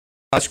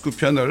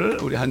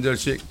49편을 우리 한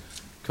절씩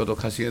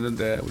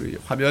교독하시겠는데, 우리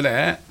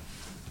화면에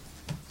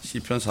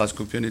시편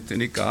 49편이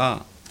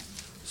뜨니까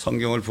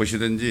성경을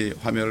보시든지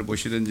화면을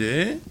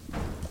보시든지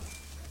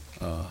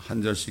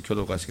한 절씩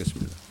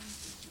교독하시겠습니다.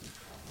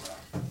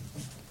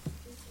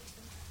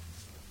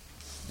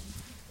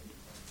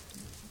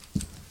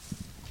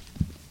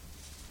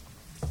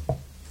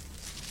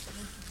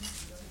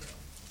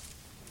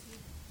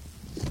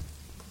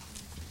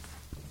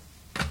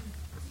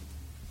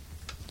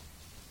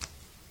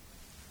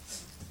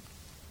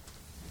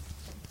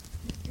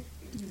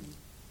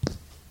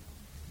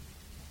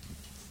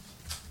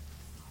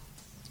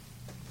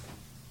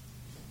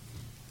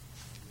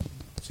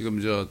 지금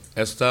저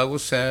에스더하고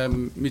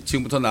샘이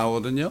지금부터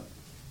나오거든요.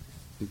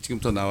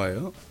 지금부터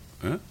나와요.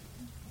 에?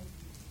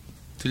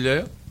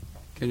 들려요?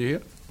 Can you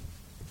hear?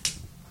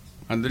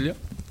 안 들려?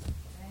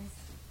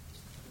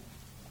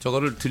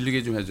 저거를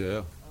들리게 좀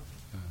해줘요.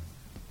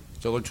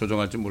 저걸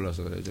조정할 줄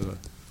몰라서 그래요.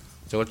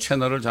 저걸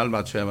채널을 잘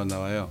맞춰야만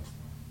나와요.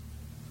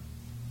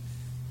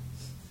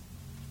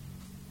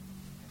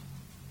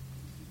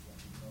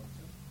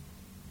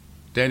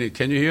 Danny,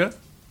 can you hear?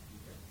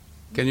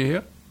 Can you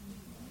hear?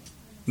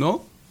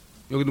 No?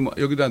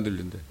 여기도 안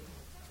들린대.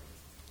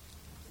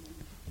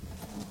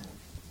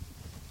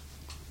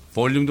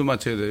 볼륨도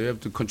맞춰야 돼요. You have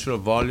to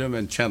control volume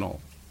and channel.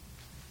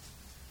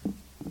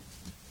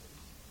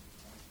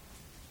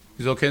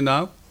 Is okay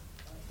now?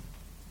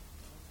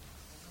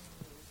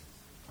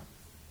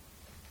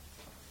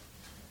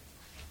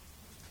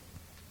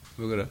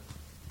 왜 그래?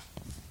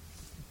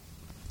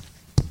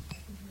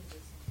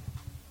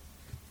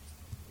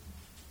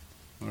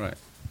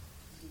 Alright.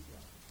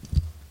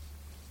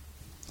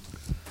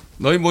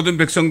 너희 모든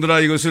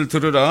백성들아 이것을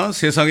들으라.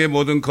 세상의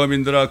모든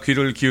거민들아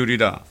귀를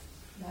기울이라.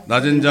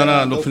 낮은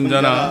자나 높은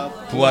자나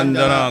부한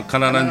자나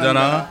가난한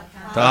자나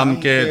다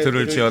함께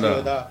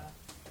들을지어다.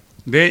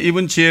 내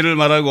입은 지혜를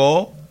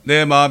말하고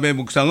내 마음의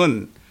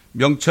묵상은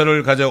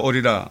명철을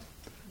가져오리라.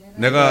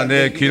 내가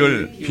내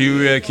귀를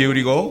비유에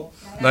기울이고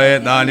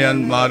나의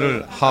난해한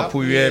말을 하프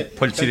위에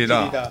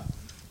펼치리라.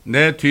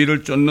 내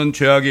뒤를 쫓는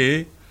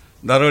죄악이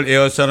나를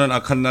에워싸는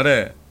악한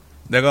날에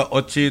내가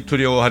어찌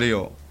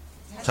두려워하리요.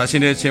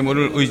 자신의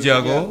재물을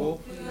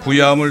의지하고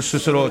부유함을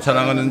스스로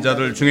자랑하는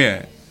자들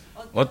중에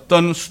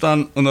어떤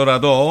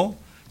수단으로라도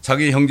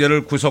자기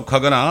형제를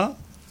구속하거나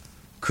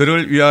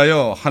그를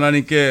위하여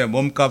하나님께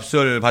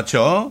몸값을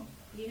바쳐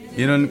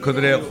이는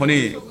그들의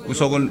혼이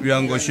구속은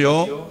위한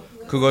것이요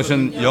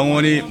그것은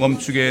영원히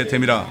멈추게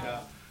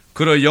됨이라.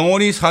 그러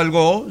영원히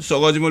살고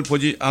썩어짐을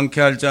보지 않게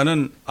할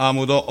자는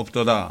아무도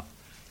없도다.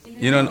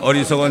 이는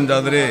어리석은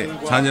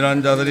자들이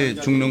잔인한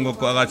자들이 죽는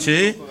것과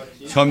같이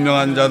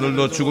현명한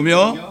자들도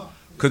죽으며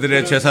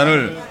그들의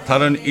재산을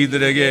다른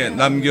이들에게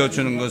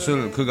남겨주는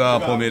것을 그가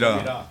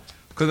봄이라.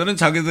 그들은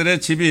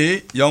자기들의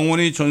집이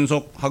영원히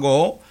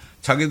존속하고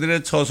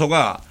자기들의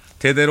처소가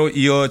대대로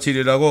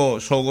이어지리라고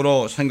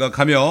속으로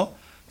생각하며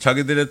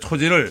자기들의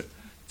토지를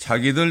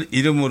자기들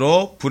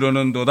이름으로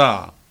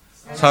부르는도다.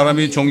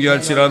 사람이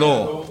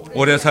존귀할지라도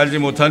오래 살지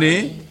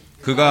못하니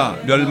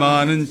그가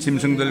멸망하는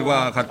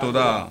짐승들과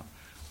같도다.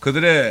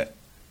 그들의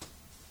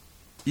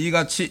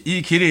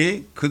이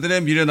길이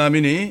그들의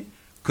미련함이니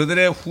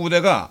그들의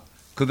후대가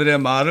그들의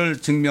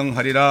말을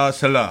증명하리라.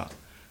 셀라.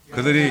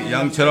 그들이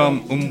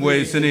양처럼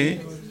음부에 있으니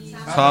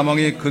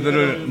사망이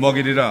그들을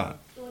먹이리라.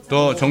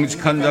 또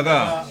정직한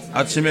자가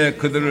아침에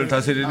그들을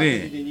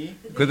다스리니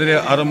그들의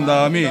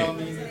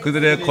아름다움이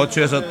그들의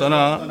거처에서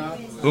떠나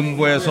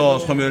음부에서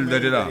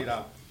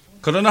소멸되리라.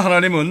 그러나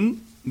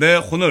하나님은 내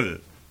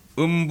혼을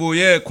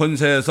음부의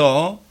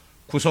권세에서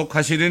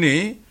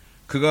구속하시리니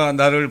그가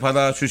나를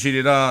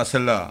받아주시리라.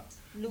 셀라.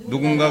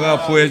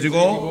 누군가가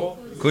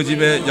부해지고 그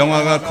집에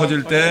영화가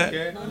커질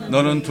때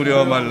너는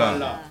두려워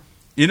말라.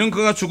 이는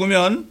그가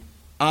죽으면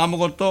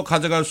아무것도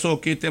가져갈 수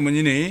없기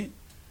때문이니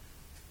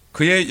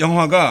그의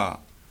영화가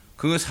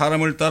그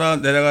사람을 따라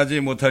내려가지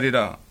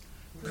못하리라.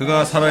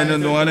 그가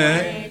살아있는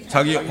동안에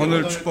자기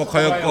혼을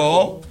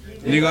축복하였고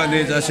네가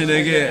네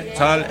자신에게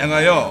잘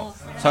행하여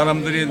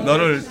사람들이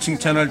너를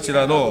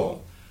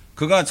칭찬할지라도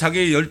그가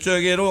자기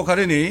열조에게로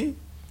가리니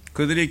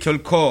그들이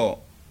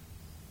결코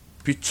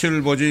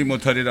빛을 보지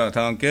못하리라.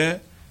 다 함께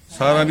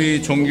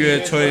사람이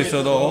종교에 처해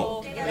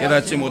있어도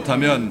깨닫지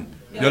못하면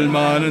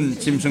멸망하는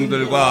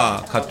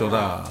짐승들과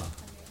같도다.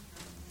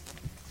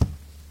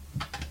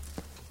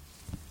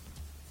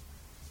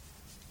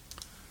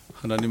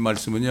 하나님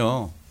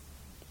말씀은요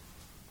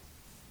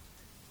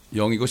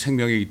영이고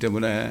생명이기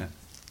때문에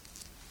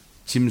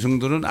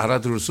짐승들은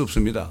알아들을 수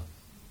없습니다.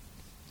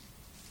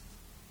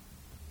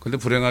 그런데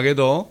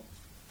불행하게도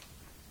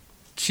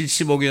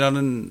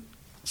 70억이라는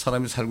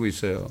사람이 살고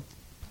있어요.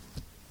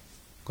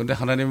 그런데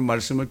하나님의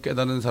말씀을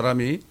깨닫는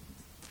사람이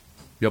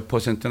몇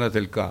퍼센트나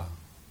될까?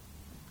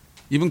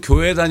 이분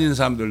교회 다니는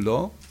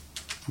사람들도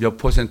몇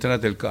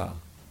퍼센트나 될까?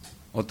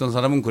 어떤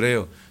사람은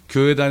그래요.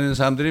 교회 다니는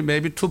사람들이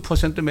maybe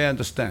 2% may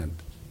understand.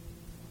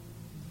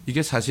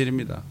 이게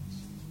사실입니다.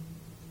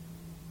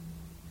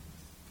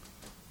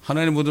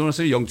 하나님의 모든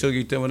말씀이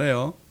영적이기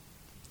때문에요.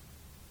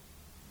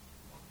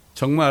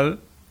 정말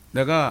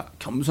내가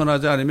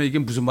겸손하지 않으면 이게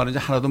무슨 말인지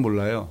하나도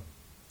몰라요.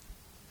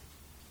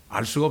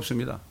 알 수가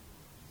없습니다.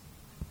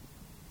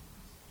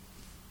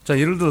 자,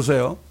 예를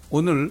들어서요.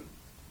 오늘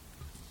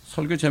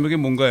설교 제목이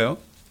뭔가요?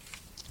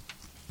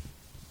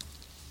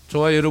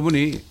 저와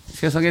여러분이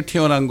세상에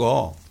태어난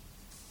거,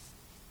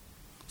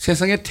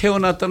 세상에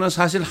태어났다는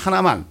사실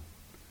하나만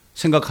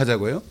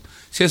생각하자고요.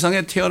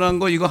 세상에 태어난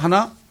거 이거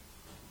하나,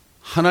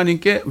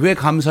 하나님께 왜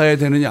감사해야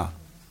되느냐?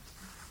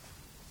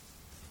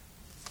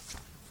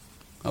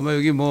 아마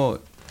여기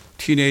뭐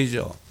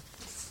티네이저,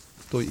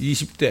 또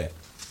 20대,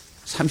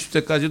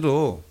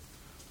 30대까지도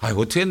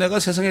어떻게 내가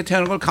세상에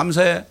태어난 걸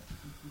감사해?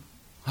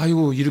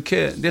 아이고,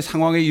 이렇게 내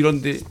상황에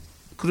이런데,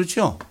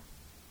 그렇죠?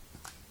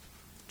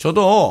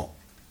 저도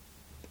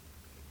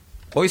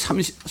거의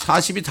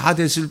 40이 다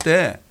됐을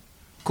때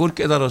그걸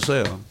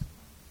깨달았어요.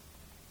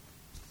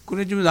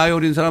 그래, 지금 나이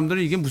어린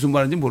사람들은 이게 무슨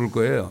말인지 모를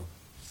거예요.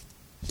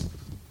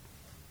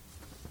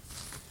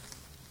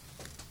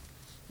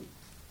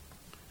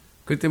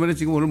 그 때문에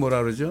지금 오늘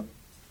뭐라 그러죠?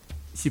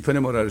 시편에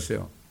뭐라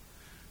그랬어요?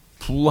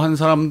 부한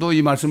사람도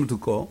이 말씀을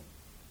듣고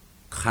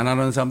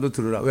가난한 사람도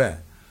들으라. 왜?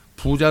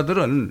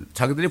 부자들은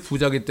자기들이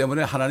부자기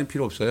때문에 하나님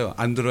필요 없어요.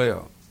 안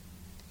들어요.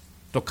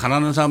 또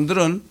가난한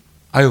사람들은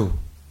아유,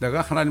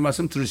 내가 하나님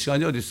말씀 들을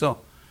시간이 어디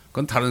있어?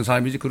 그건 다른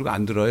사람이지. 그러고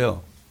안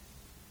들어요.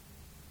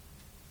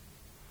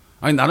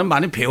 아니, 나는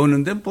많이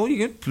배웠는데 뭐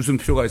이게 무슨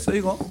필요가 있어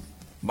이거?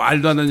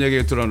 말도 안 되는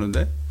얘기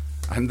들었는데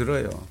안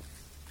들어요.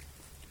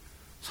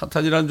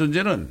 사탄이라는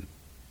존재는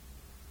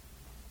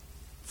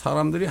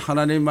사람들이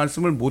하나님의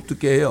말씀을 못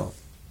듣게 해요.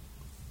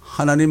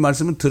 하나님의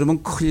말씀을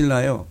들으면 큰일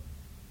나요.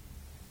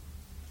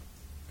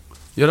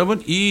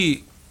 여러분,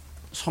 이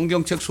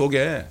성경책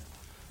속에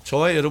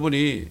저와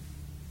여러분이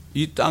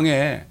이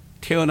땅에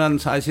태어난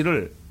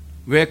사실을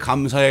왜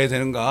감사해야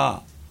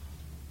되는가,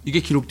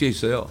 이게 기록되어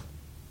있어요.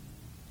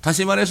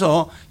 다시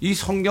말해서 이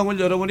성경을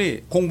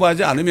여러분이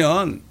공부하지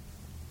않으면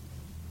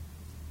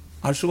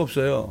알 수가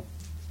없어요.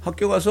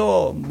 학교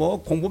가서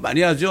뭐 공부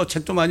많이 하죠.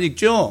 책도 많이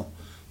읽죠.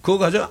 그거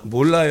가지고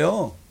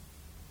몰라요.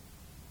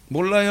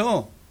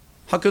 몰라요.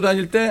 학교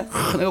다닐 때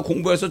내가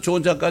공부해서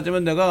좋은 작가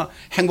되면 내가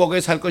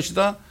행복하게 살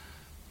것이다.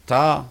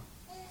 다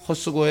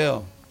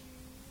헛수고예요.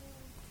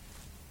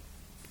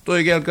 또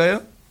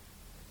얘기할까요?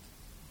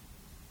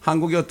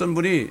 한국의 어떤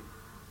분이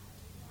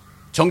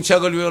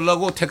정치학을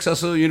배우려고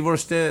텍사스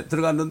유니버시티에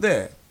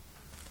들어갔는데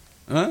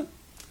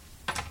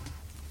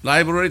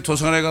라이브러리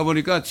도서관에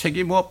가보니까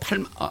책이 뭐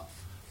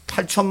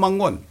 8천만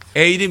권,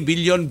 80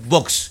 million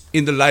books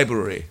in the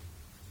library.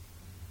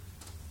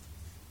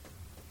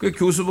 그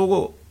교수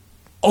보고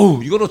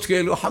이걸 어떻게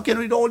해요? How can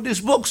we read all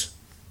these books?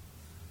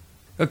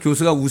 그러니까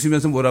교수가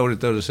웃으면서 뭐라고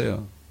그랬다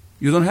그랬어요.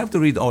 You don't have to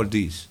read all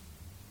these.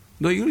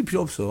 너 이거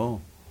필요 없어.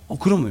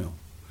 그러면요.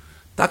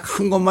 딱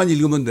한 권만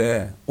읽으면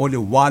돼.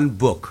 Only one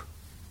book.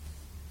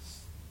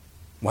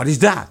 What is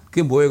that?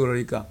 그게 뭐예요?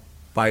 그러니까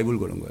바이블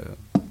그런 거예요.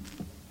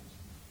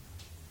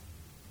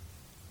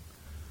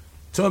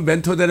 저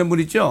멘토 되는 분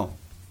있죠?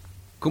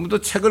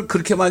 그분도 책을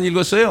그렇게 많이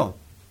읽었어요.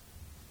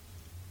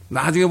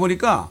 나중에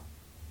보니까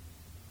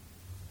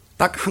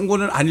딱 한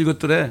권을 안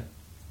읽었더래.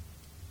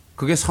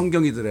 그게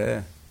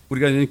성경이더래.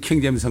 우리가 이제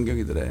킹제임스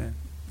성경이더래.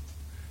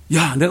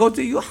 야, 내가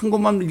어떻게 이거 한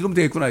권만 읽으면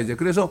되겠구나 이제.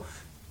 그래서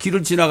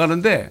길을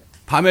지나가는데,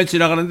 밤에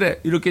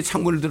지나가는데 이렇게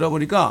창문을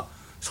들어보니까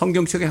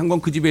성경책에 한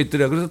권 그 집에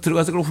있더래. 그래서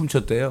들어가서 그걸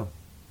훔쳤대요.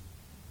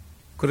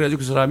 그래가지고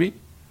그 사람이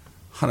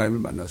하나님을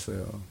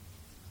만났어요.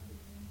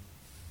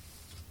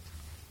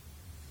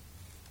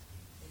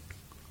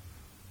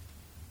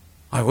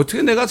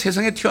 어떻게 내가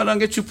세상에 태어난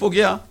게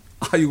축복이야?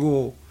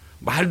 아이고,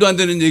 말도 안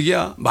되는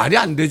얘기야. 말이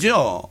안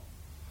되죠.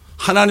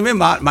 하나님의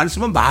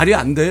말씀은 말이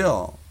안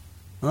돼요.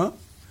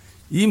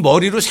 이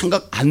머리로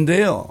생각 안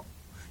돼요.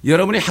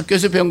 여러분이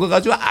학교에서 배운 거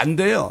가지고 안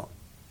돼요.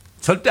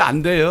 절대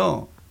안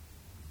돼요.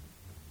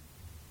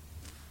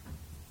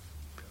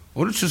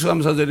 오늘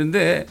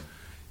추수감사절인데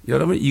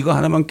여러분 이거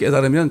하나만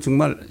깨달으면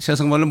정말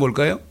세상 말로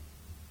뭘까요?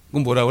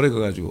 그건 뭐라 그래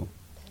그거 가지고?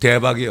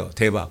 대박이요.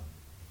 대박.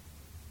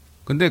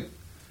 근데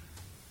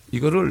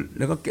이거를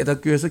내가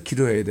깨닫기 위해서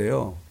기도해야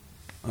돼요.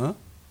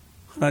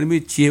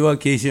 하나님이 지혜와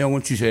계시의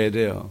영을 주셔야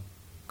돼요.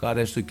 God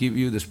has to give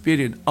you the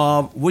spirit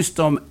of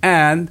wisdom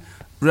and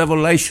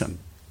revelation.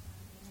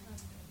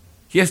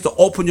 He has to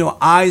open your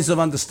eyes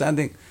of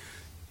understanding.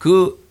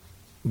 그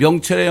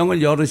명철의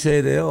영을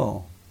열으셔야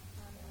돼요.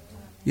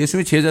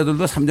 예수님의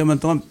제자들도 3년만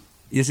동안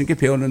예수님께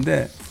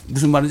배웠는데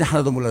무슨 말인지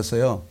하나도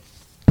몰랐어요.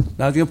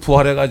 나중에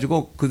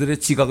부활해가지고 그들의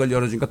지각을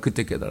열어주니까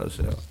그때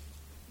깨달았어요.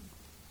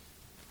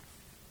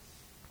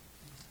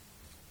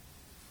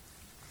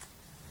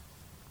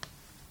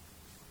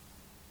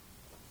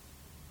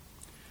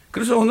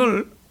 그래서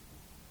오늘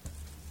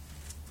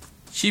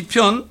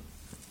시편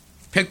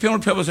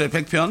 100편을 펴보세요.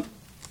 100편.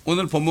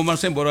 오늘 본문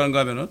말씀에 뭐라는가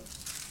하면은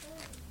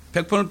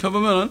 100편을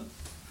펴보면은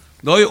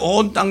너희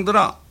온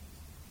땅들아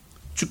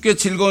주께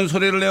즐거운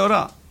소리를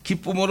내어라.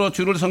 기쁨으로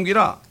주를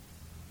섬기라.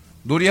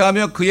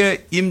 노래하며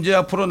그의 임재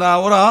앞으로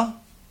나오라.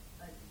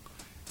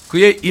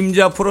 그의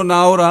임재 앞으로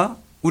나오라.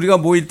 우리가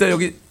모일 때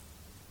여기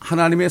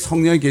하나님의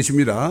성령이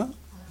계십니다.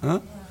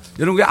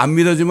 여러분 그게 안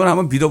믿어지면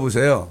한번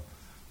믿어보세요.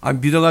 안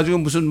믿어가지고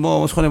무슨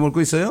뭐 손해볼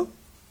거 있어요?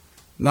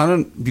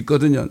 나는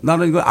믿거든요.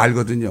 나는 이거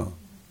알거든요.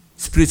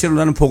 스피리추얼로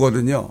나는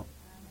보거든요.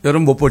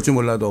 여러분 못 볼지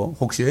몰라도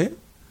혹시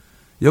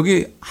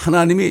여기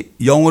하나님이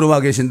영으로 와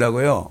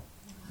계신다고요.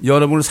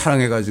 여러분을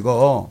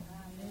사랑해가지고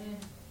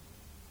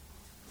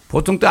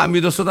보통 때 안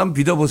믿었어도 한번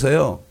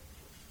믿어보세요.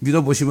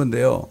 믿어보시면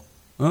돼요.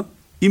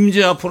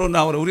 임재 앞으로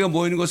나오라. 우리가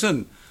모이는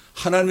것은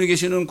하나님이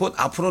계시는 곳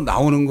앞으로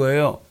나오는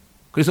거예요.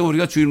 그래서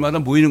우리가 주일마다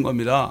모이는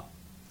겁니다.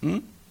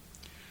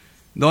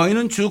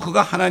 너희는 주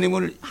그가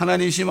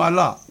하나님이시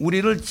말라.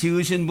 우리를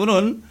지으신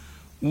분은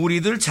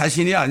우리들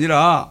자신이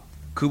아니라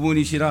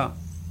그분이시라.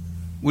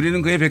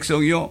 우리는 그의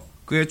백성이요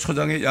그의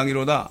초장의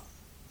양이로다.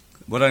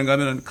 뭐라는가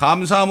하면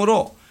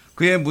감사함으로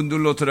그의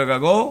문들로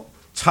들어가고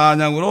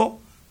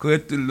찬양으로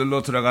그의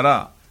뜰들로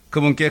들어가라.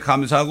 그분께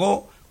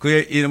감사하고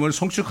그의 이름을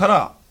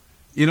송축하라.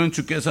 이는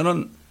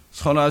주께서는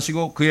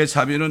선하시고 그의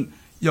자비는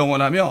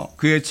영원하며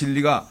그의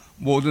진리가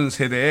모든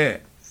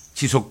세대에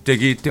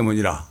지속되기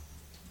때문이라.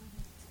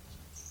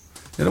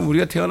 여러분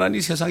우리가 태어난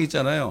이 세상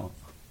있잖아요.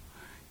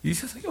 이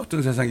세상이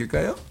어떤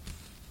세상일까요?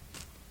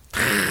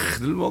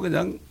 다들 뭐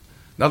그냥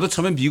나도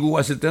처음에 미국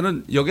왔을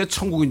때는 여기가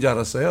천국인 줄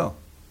알았어요.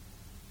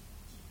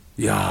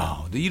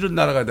 이야, 이런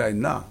나라가 다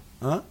있나?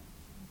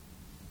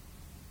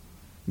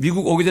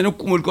 미국 오기 전에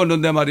꿈을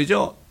꿨는데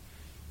말이죠.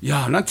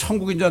 야, 난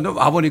천국인 줄 알았는데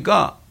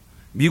와보니까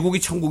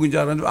미국이 천국인 줄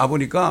알았는데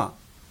와보니까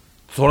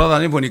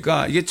돌아다니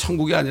보니까 이게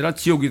천국이 아니라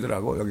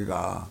지옥이더라고.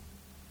 여기가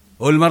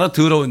얼마나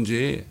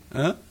더러운지.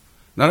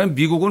 나는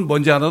미국은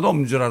뭔지 하나도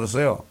없는 줄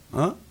알았어요.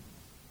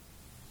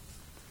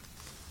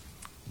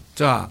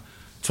 자,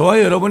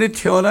 저와 여러분이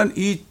태어난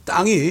이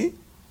땅이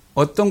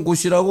어떤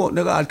곳이라고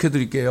내가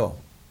알려드릴게요.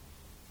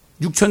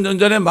 6,000년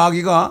전에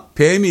마귀가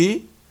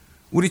뱀이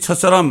우리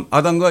첫사람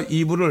아담과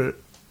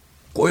이브를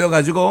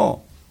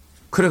꼬여가지고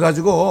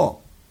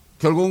그래가지고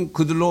결국은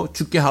그들로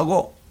죽게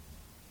하고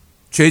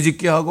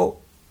죄짓게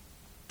하고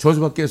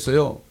저주받게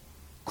했어요.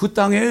 그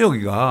땅이에요.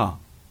 여기가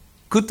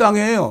그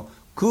땅이에요.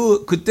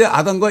 그때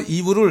아담과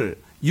이브를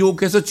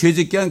유혹해서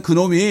죄짓게 한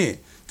그놈이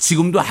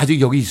지금도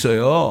아직 여기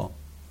있어요.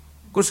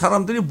 그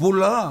사람들이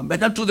몰라.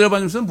 맨날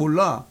두드려봤으면서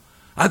몰라.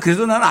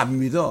 그래도 난 안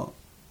믿어.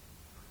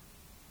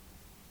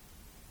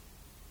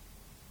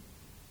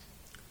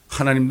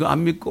 하나님도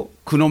안 믿고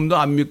그놈도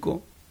안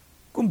믿고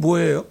그럼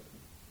뭐예요?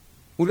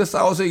 우리가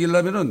싸워서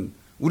이기려면은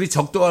우리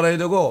적도 알아야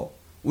되고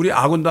우리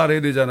아군도 알아야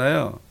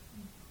되잖아요.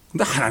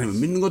 근데 하나님을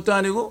믿는 것도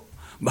아니고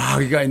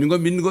마귀가 있는 거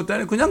믿는 것도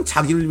아니고 그냥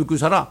자기를 믿고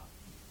살아.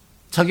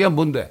 자기가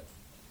뭔데?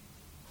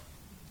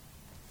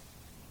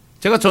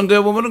 제가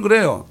전도해 보면은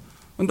그래요.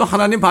 너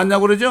하나님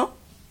봤냐고 그러죠?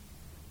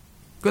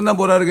 그나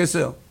뭐라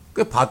그러겠어요?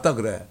 그 봤다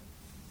그래.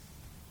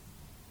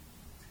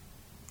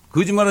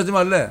 거짓말하지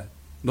말래.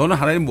 너는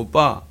하나님 못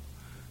봐.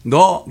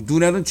 너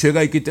눈에는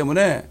죄가 있기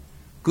때문에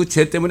그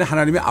죄 때문에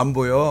하나님이 안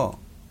보여.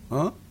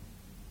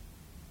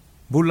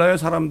 몰라요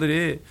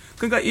사람들이.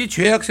 그러니까 이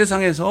죄악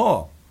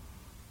세상에서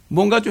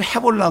뭔가 좀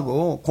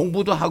해보려고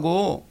공부도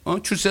하고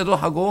출세도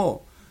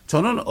하고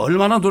저는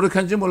얼마나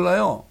노력한지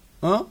몰라요.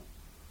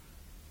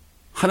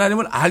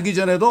 하나님을 알기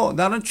전에도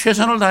나는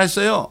최선을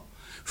다했어요.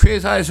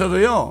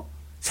 회사에서도요.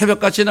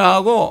 새벽같이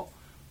나가고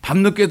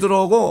밤늦게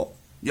들어오고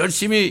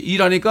열심히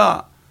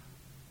일하니까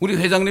우리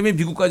회장님이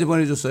미국까지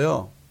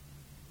보내줬어요.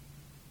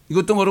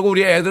 이것도 모르고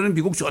우리 애들은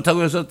미국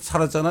좋다고 해서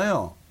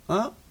살았잖아요.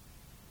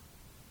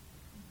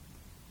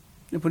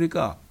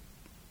 보니까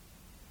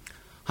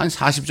한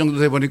 40 정도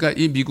돼 보니까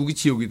이 미국이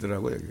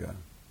지옥이더라고요. 여기가.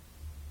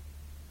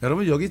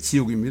 여러분 여기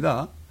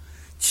지옥입니다.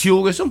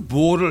 지옥에서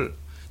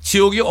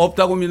지옥이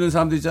없다고 믿는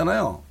사람들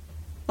있잖아요.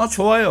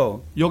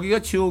 좋아요.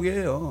 여기가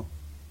지옥이에요.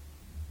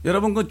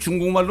 여러분 그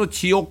중국말로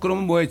지옥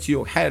그러면 뭐예요?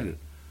 지옥, hell.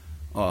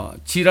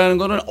 지라는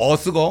거는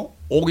어스고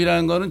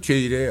옥이라는 거는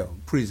죄일이에요.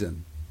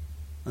 prison.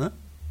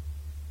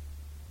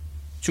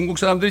 중국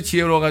사람들이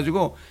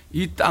지혜로워가지고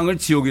이 땅을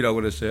지옥이라고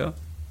그랬어요.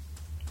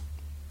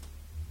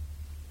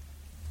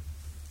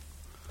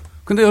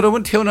 근데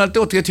여러분 태어날 때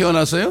어떻게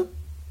태어났어요?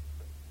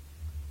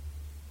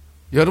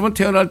 여러분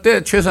태어날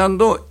때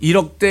최소한도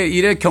 1억 대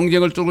 1의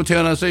경쟁을 뚫고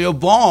태어났어요. You're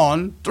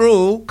born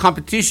through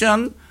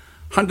competition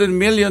 100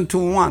 million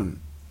to 1.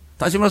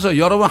 다시 말해서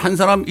여러분 한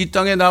사람 이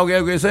땅에 나오게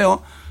하기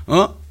위해서요.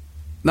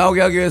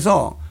 나오게 하기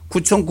위해서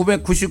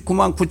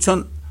 9,999만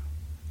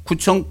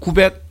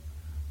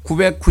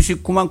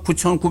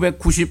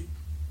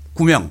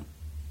 999명.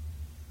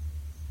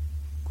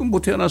 그럼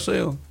못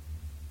태어났어요.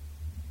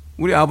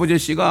 우리 아버지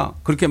씨가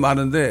그렇게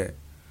많은데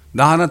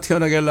나 하나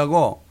태어나게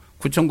하려고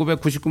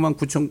 9,999만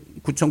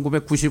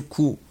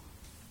 9,999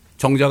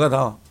 정자가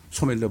다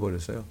소멸돼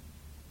버렸어요.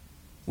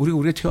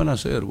 우리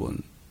태어났어요, 여러분.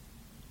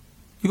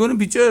 이거는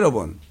믿죠,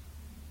 여러분.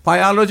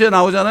 바이올로지에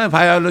나오잖아요,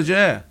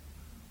 바이올로지에.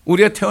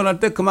 우리가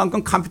태어날 때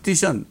그만큼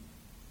competition.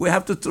 We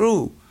have to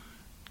through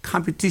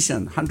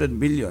competition 100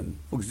 million.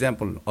 For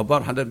example,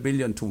 about 100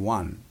 million to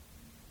 1.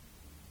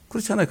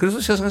 그렇잖아요. 그래서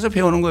세상에서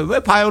배우는 거예요.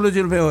 왜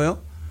바이올로지를 배워요?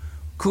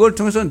 그걸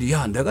통해서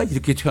야, 내가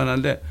이렇게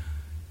태어났는데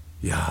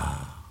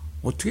야,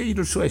 어떻게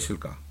이럴 수가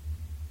있을까?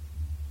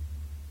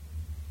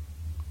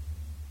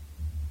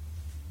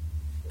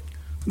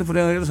 근데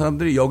불행하게도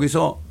사람들이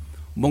여기서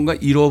뭔가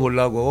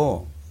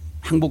이뤄보려고,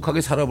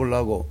 행복하게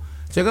살아보려고.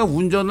 제가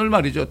운전을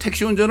말이죠.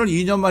 택시 운전을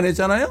 2년만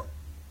했잖아요.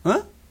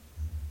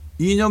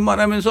 2년만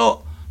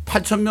하면서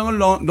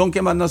 8,000명을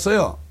넘게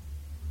만났어요.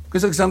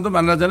 그래서 그 사람들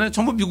만나잖아요.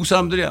 전부 미국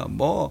사람들이야.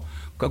 뭐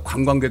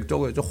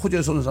관광객도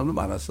호주에서 오는 사람도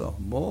많았어.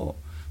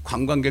 뭐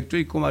관광객도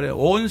있고 말이에요.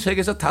 온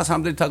세계에서 다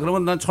사람들이 타.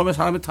 그러면 난 처음에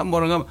사람이 타면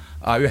뭐라고 하면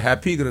Are you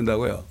happy?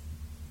 그런다고요.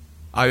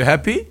 Are you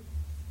happy?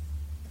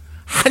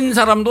 한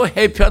사람도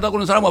해피하다고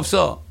그러는 사람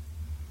없어.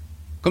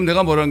 그럼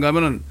내가 뭐라는가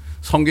하면은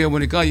성경에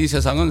보니까 이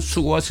세상은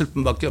수고와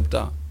슬픔밖에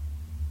없다.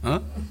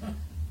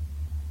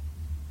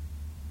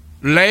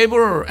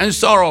 Labor and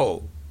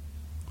sorrow.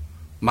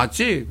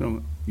 맞지?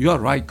 그럼 You are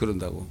right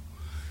그런다고.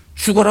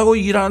 죽어라고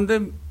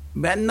일하는데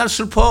맨날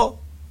슬퍼?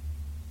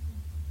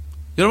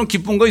 여러분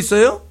기쁜 거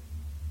있어요?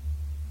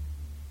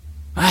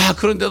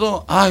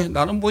 그런데도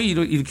나는 뭐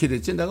이렇게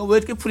됐지? 내가 왜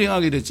이렇게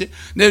불행하게 됐지?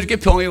 내가 이렇게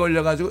병에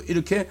걸려가지고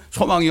이렇게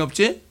소망이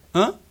없지?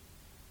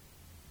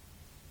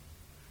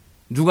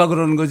 누가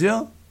그러는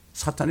거죠?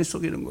 사탄이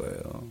속이는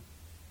거예요.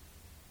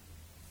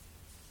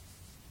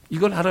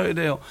 이걸 알아야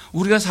돼요.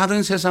 우리가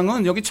사는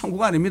세상은 여기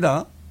천국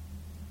아닙니다.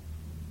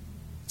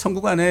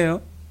 천국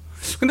아니에요.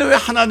 근데 왜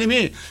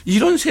하나님이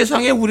이런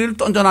세상에 우리를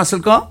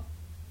던져놨을까?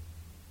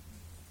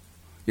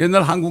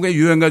 옛날 한국의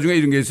유행가 중에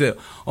이런 게 있어요.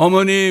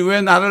 어머니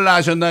왜 나를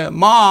낳으셨나요?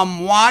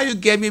 Mom, why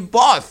you gave me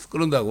birth?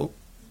 그런다고.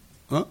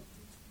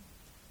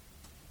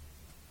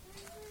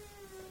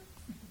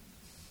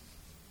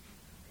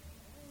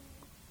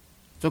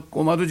 저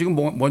꼬마도 지금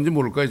뭔지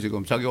모를 거예요,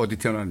 지금. 자기 어디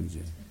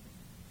태어났는지.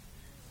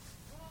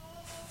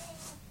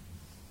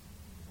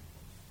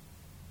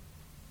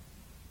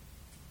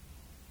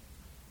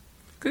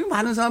 그리고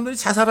많은 사람들이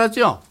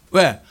자살하죠.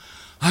 왜?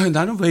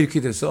 나는 왜 이렇게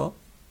됐어?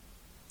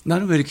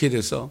 나는 왜 이렇게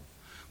됐어?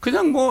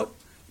 그냥 뭐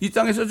이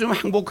땅에서 좀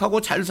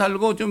행복하고 잘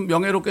살고 좀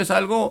명예롭게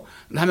살고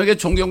남에게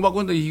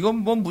존경받고 있는데 이건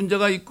뭐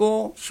문제가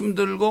있고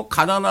힘들고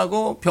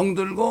가난하고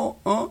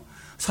병들고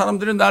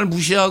사람들이 날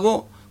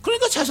무시하고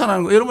그러니까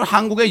자살하는 거예요. 여러분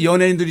한국의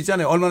연예인들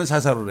있잖아요. 얼마나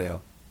자살을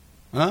해요?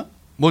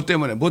 뭐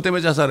때문에? 뭐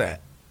때문에 자살해?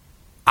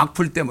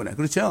 악플 때문에.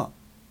 그렇죠?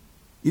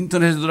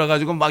 인터넷에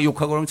들어가지고 막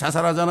욕하고 그러면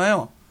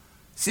자살하잖아요.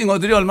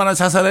 싱어들이 얼마나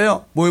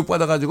자살해요?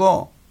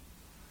 모욕받아가지고.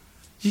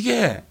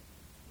 이게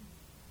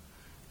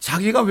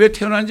자기가 왜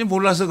태어난지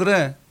몰라서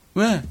그래.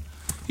 왜?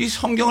 이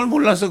성경을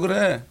몰라서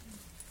그래.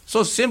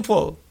 So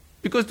simple.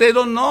 Because they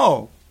don't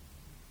know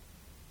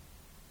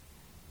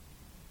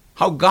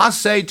how God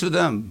say to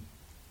them.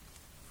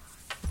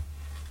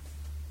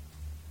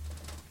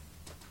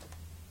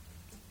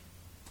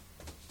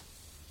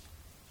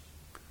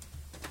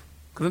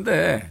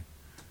 그런데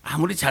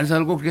아무리 잘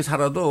살고 그렇게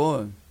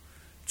살아도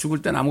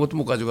죽을 땐 아무것도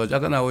못 가져가죠.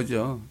 아까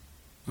나오죠.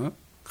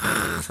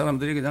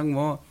 사람들이 그냥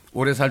뭐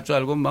오래 살 줄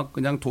알고 막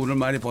그냥 돈을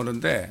많이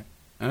버는데,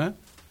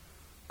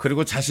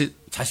 그리고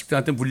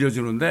자식들한테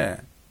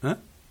물려주는데,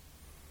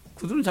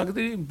 그들은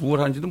자기들이 뭘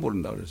하는지도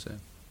모른다 그랬어요.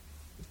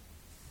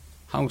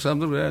 한국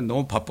사람들 왜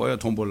너무 바빠요,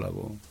 돈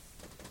벌려고.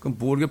 그럼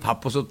뭐 이렇게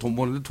바빠서 돈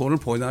버는데 돈을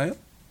버나요?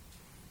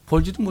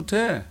 벌지도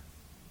못해.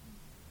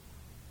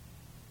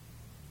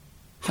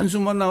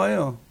 한숨만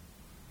나와요.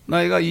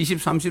 나이가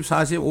 20, 30,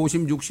 40,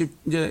 50, 60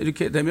 이제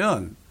이렇게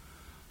되면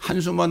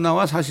한숨만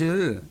나와.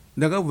 사실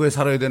내가 왜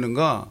살아야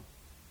되는가?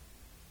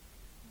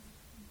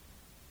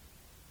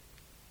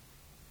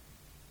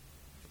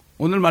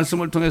 오늘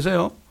말씀을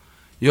통해서요.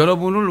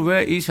 여러분을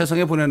왜 이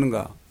세상에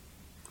보내는가?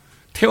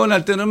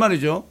 태어날 때는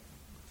말이죠.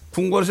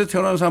 궁궐에서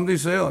태어난 사람도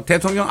있어요.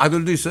 대통령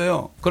아들도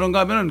있어요. 그런가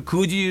하면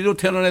거지로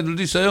태어난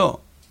애들도 있어요.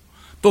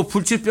 또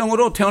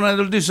불치병으로 태어난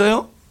애들도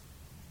있어요.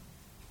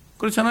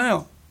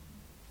 그렇잖아요.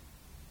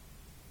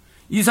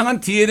 이상한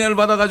DNA를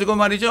받아가지고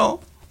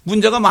말이죠.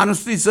 문제가 많을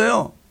수도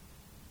있어요.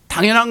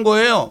 당연한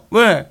거예요.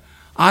 왜?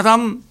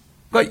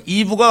 아담과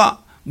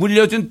이브가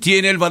물려준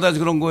DNA를 받아서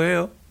그런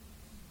거예요.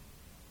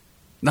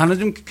 나는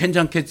좀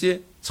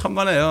괜찮겠지?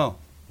 천만에요.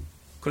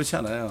 그렇지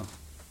않아요.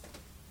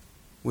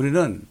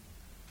 우리는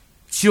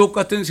지옥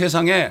같은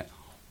세상에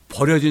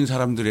버려진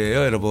사람들이에요,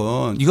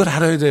 여러분. 이걸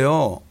알아야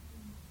돼요.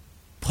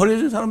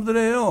 버려진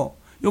사람들이에요.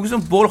 여기서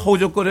뭘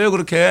허우적거려요,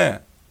 그렇게.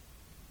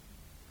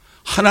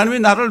 하나님이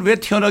나를 왜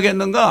태어나게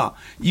했는가?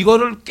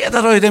 이거를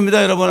깨달아야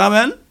됩니다, 여러분.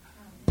 아멘?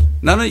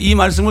 나는 이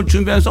말씀을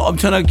준비하면서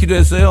엄청나게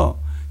기도했어요.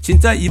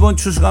 진짜 이번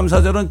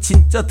추수감사절은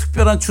진짜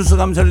특별한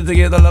추수감사절이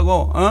되게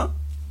해달라고.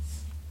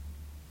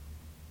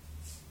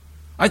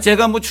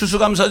 제가 뭐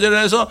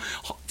추수감사절에 해서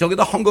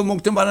저기다 헌금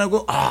목좀 많이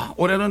하고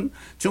올해는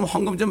좀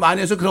헌금 좀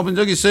많이 해서 그런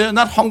적 있어요?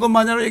 난 헌금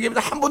많이 하라고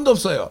얘기합니다. 한 번도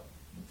없어요.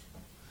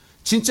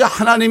 진짜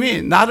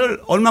하나님이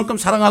나를 얼만큼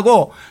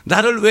사랑하고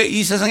나를 왜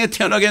이 세상에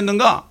태어나게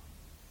했는가?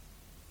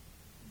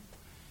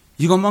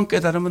 이것만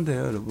깨달으면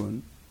돼요,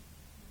 여러분.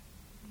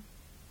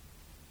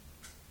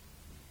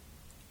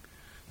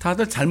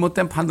 다들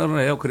잘못된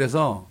판단을 해요.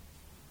 그래서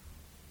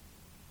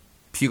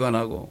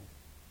비관하고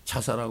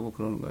자살하고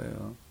그러는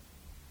거예요.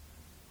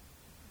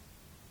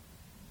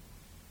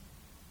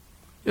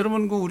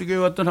 여러분, 우리 교회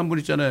왔던 한 분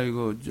있잖아요.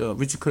 이거,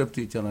 위치크래프트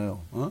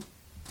있잖아요.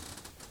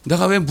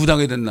 내가 왜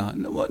무당이 됐나?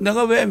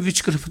 내가 왜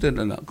위치크래프트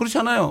됐나?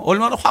 그렇잖아요.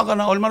 얼마나 화가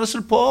나, 얼마나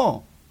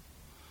슬퍼.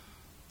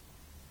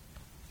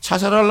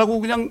 자살하려고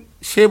그냥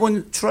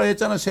 3번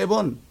트라이했잖아,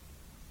 3번.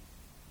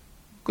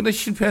 근데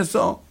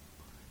실패했어.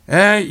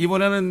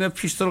 이번에는 내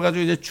피스톨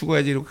가지고 이제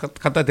죽어야지. 이렇게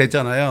갖다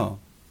댔잖아요.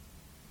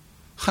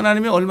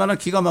 하나님이 얼마나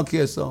기가 막히게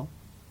했어.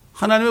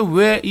 하나님이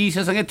왜 이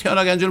세상에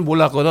태어나게 한 줄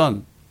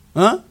몰랐거든.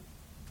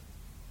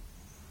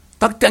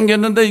 딱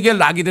당겼는데 이게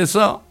낙이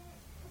됐어.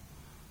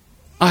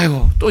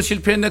 아이고, 또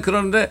실패했네.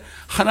 그러는데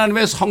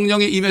하나님의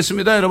성령이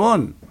임했습니다,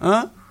 여러분.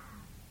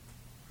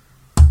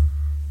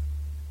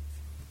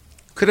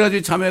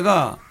 그래가지고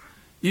자매가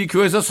이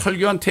교회에서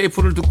설교한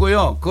테이프를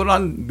듣고요. 그걸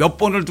한 몇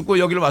번을 듣고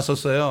여기를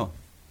왔었어요.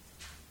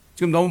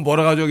 지금 너무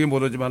멀어가지고 여기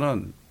못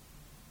오지만은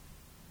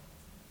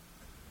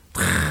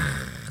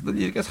다들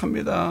이렇게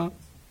삽니다.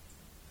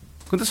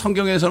 근데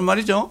성경에서는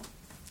말이죠.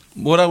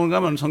 뭐라고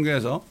하면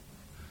성경에서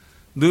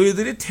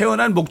너희들이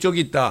태어난 목적이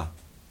있다.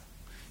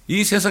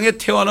 이 세상에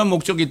태어난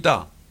목적이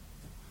있다.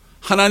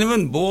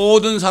 하나님은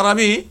모든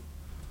사람이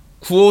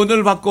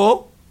구원을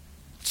받고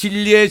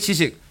진리의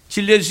지식.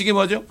 진리의 지식이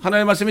뭐죠?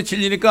 하나님의 말씀이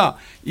진리니까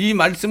이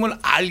말씀을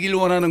알기를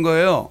원하는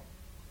거예요.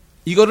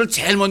 이거를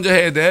제일 먼저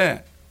해야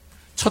돼.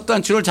 첫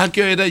단추를 잘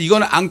껴야 돼.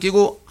 이건 안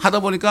끼고 하다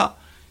보니까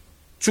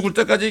죽을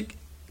때까지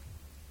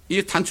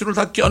이 단추를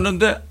다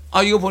꼈는데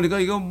이거 보니까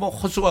이거 뭐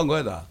헛수고한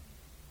거야 다.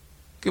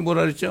 그게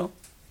뭐라 그랬죠?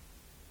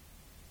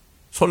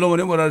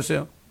 솔로몬이 뭐라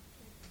그랬어요?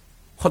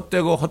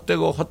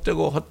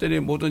 헛되니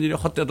모든 일이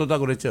헛되도다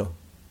그랬죠.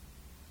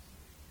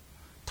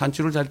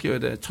 단추를 잘 끼워야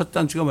돼. 첫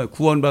단추가 뭐야?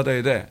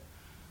 구원받아야 돼.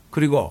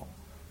 그리고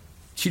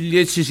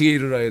진리의 지식에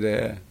이르러야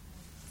돼.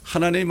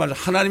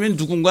 하나님이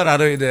누군가를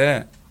알아야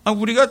돼.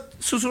 우리가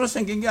스스로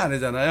생긴 게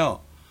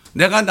아니잖아요.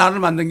 내가 나를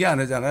만든 게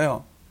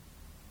아니잖아요.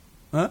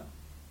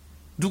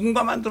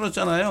 누군가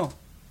만들었잖아요.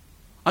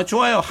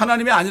 좋아요.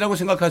 하나님이 아니라고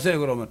생각하세요.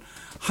 그러면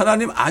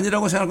하나님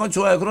아니라고 생각하는 건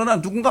좋아요.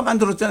 그러나 누군가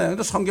만들었잖아요.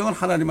 근데 성경은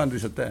하나님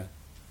만드셨대.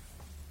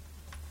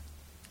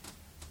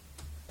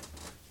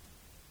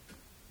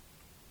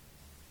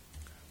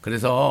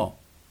 그래서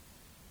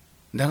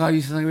내가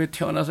이 세상에 왜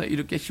태어나서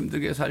이렇게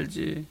힘들게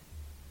살지?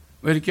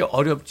 왜 이렇게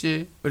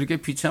어렵지? 왜 이렇게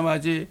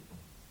비참하지?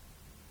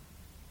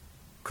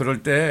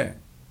 그럴 때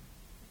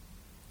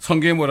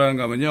성경이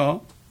뭐라는가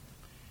하면요.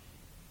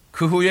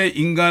 그 후에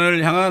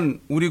인간을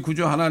향한 우리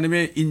구주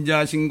하나님의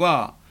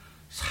인자하심과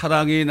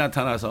사랑이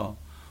나타나서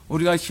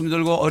우리가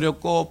힘들고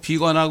어렵고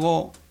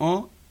비관하고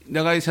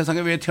내가 이 세상에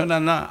왜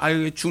태어났나?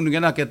 죽는 게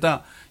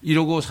낫겠다.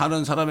 이러고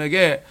사는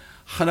사람에게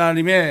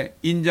하나님의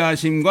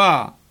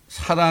인자하심과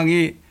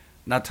사랑이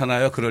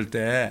나타나요. 그럴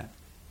때.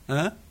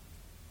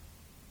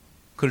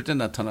 그럴 때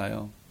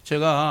나타나요.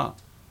 제가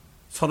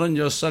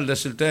 36살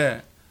됐을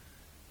때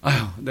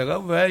내가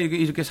왜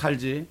이렇게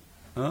살지?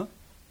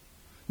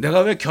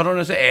 내가 왜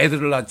결혼해서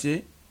애들을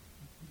낳지?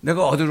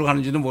 내가 어디로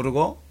가는지도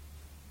모르고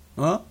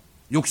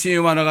욕심이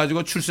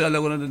많아가지고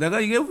출세하려고 그러는데 내가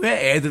이게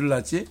왜 애들을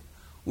낳지?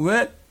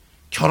 왜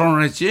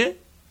결혼을 했지?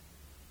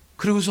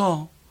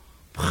 그리고서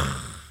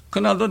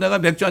그날도 내가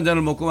맥주 한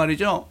잔을 먹고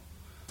말이죠.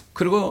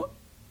 그리고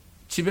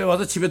집에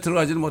와서 집에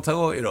들어가지도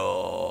못하고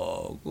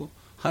이러고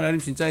하나님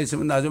진짜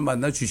있으면 나 좀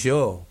만나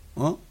주시오.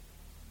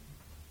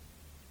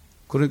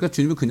 그러니까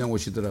주님이 그냥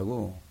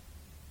오시더라고.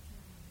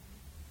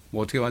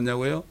 뭐 어떻게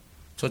왔냐고요?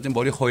 저때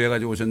머리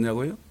허해가지고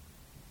오셨냐고요?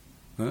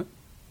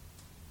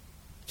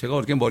 제가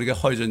어떻게 머리가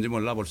허해졌는지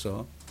몰라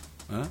벌써.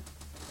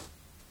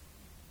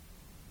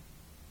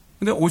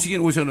 근데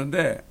오시긴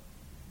오셨는데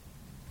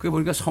그게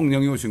보니까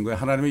성령이 오신 거야.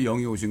 하나님의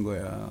영이 오신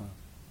거야.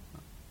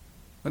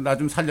 나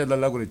좀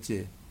살려달라고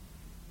그랬지.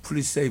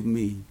 Please save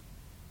me.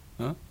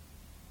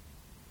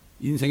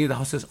 인생이 다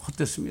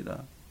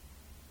헛됐습니다.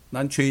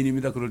 난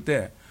죄인입니다. 그럴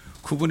때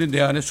그분이 내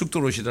안에 쑥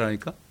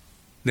들어오시더라니까.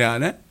 내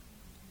안에.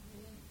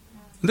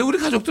 근데 우리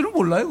가족들은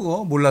몰라요.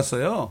 그거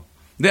몰랐어요.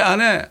 내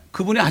안에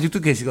그분이 아직도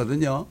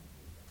계시거든요.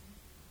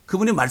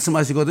 그분이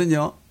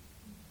말씀하시거든요.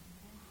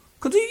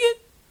 근데 이게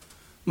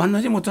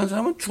만나지 못한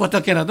사람은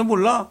죽었다 깨나도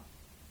몰라.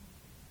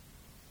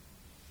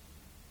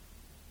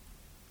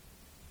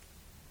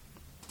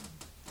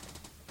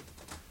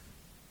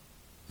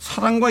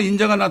 사랑과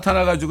인자가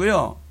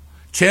나타나가지고요.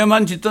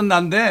 죄만 짓던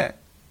난데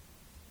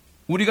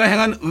우리가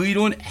행한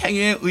의로운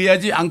행위에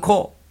의하지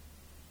않고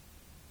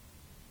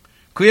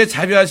그의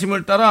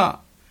자비하심을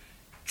따라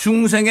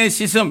중생의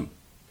씻음,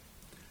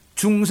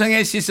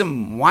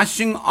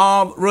 washing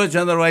of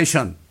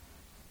regeneration.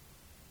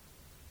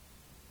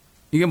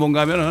 이게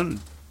뭔가 하면은,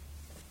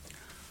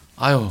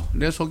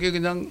 내 속이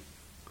그냥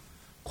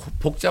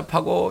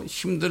복잡하고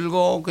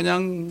힘들고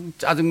그냥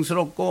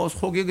짜증스럽고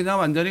속이 그냥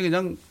완전히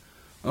그냥,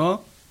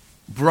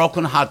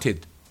 broken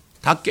hearted.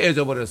 다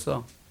깨져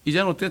버렸어.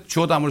 이제는 어떻게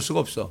주워 담을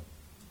수가 없어.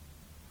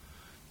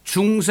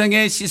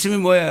 중생의 씻음이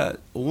뭐야?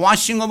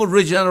 washing of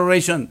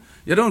regeneration.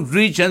 여러분,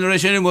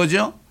 regeneration이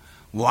뭐죠?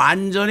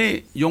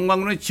 완전히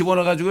용광로에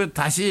집어넣어가지고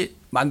다시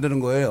만드는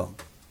거예요.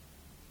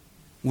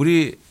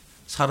 우리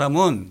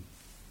사람은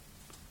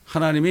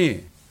하나님이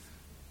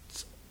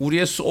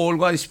우리의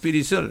소울과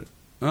스피릿을,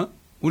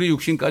 우리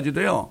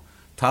육신까지도요,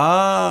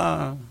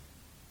 다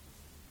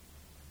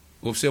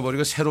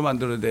없애버리고 새로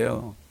만들어야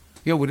돼요.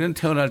 그러니까 우리는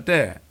태어날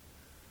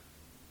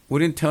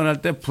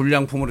때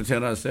불량품으로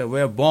태어났어요.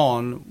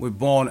 We're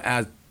born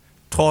as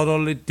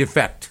totally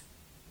defect.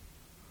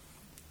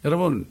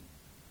 여러분,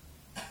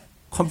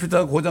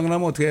 컴퓨터가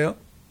고장나면 어떻게 해요?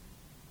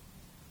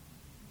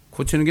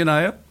 고치는 게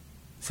나아요?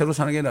 새로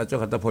사는 게 낫죠.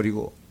 갖다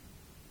버리고.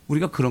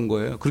 우리가 그런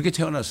거예요. 그렇게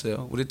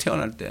태어났어요. 우리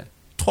태어날 때.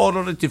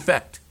 Totally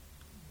defect.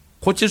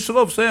 고칠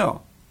수가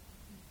없어요.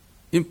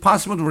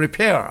 Impossible to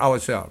repair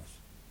ourselves.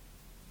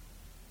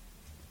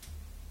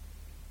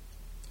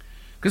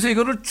 그래서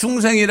이거를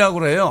중생이라고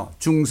그래요.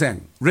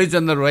 중생.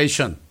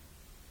 Regeneration.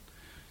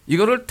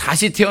 이거를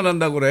다시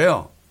태어난다고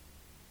그래요.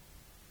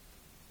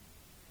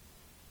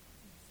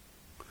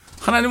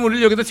 하나님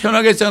우리를 여기다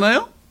태어나게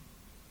했잖아요.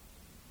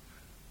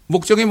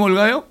 목적이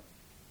뭘까요?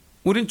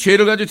 우린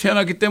죄를 가지고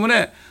태어났기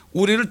때문에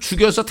우리를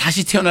죽여서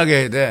다시 태어나게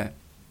해야 돼.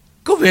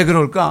 그 왜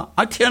그럴까?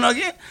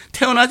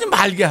 태어나지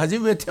말게 하지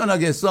왜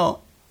태어나게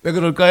했어? 왜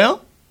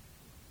그럴까요?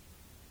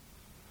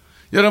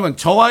 여러분,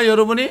 저와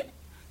여러분이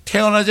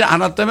태어나지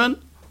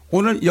않았다면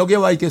오늘 여기에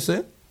와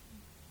있겠어요?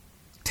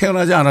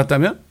 태어나지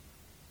않았다면?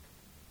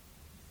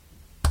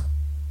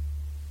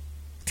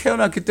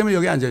 태어났기 때문에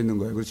여기 앉아 있는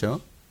거예요.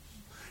 그렇죠?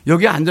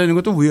 여기 앉아 있는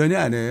것도 우연이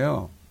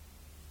아니에요.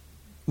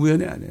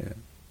 우연이 아니에요.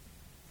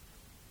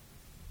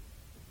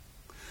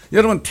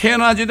 여러분,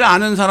 태어나지도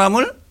않은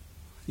사람을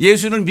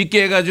예수를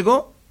믿게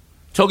해가지고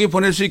저기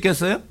보낼 수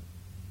있겠어요?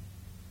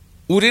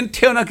 우린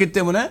태어났기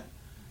때문에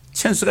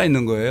찬스가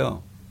있는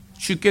거예요.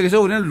 쉽게 얘기해서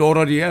우리는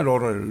로럴이에요.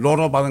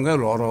 로럴 받은 거예요.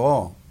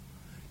 로럴.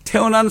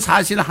 태어난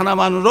사실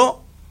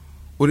하나만으로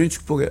우리는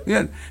축복해요.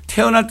 그냥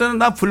태어날 때는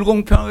나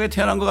불공평하게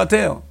태어난 것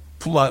같아요.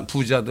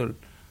 부자들,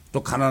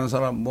 또 가난한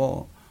사람,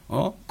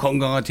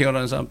 건강하게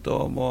태어난 사람,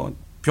 또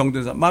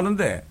병든 사람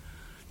많은데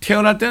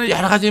태어날 때는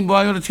여러 가지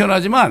모양으로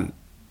태어나지만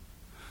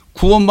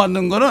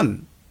구원받는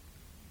거는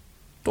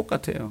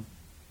똑같아요.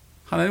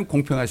 하나님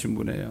공평하신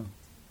분이에요.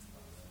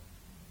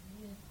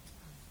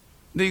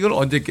 근데 이걸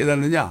언제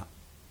깨닫느냐?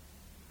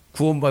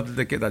 구원받을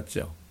때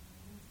깨닫죠.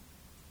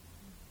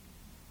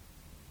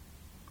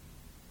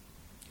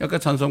 아까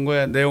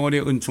찬송가에 내 영혼이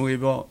은총을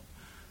입어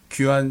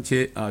중한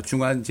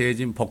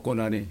재짐 벗고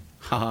나니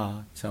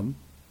참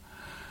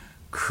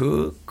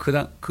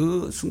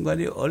그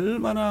순간이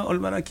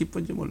얼마나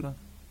기쁜지 몰라.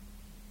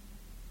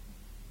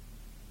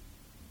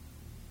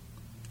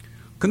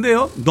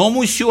 근데요,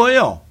 너무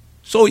쉬워요.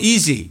 So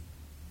easy.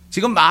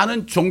 지금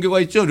많은 종교가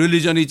있죠.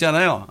 릴리전이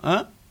있잖아요.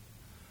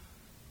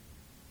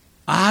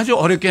 아주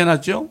어렵게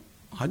해놨죠.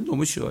 아주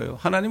너무 쉬워요.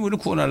 하나님 우리를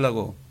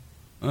구원하려고.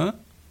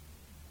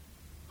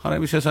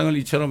 하나님이 세상을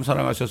이처럼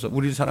사랑하셔서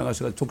우리를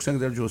사랑하셔서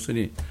독생자를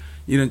주었으니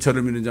이는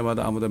저를 믿는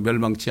자마다 아무도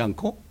멸망치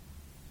않고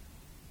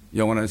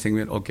영원한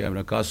생명을 얻게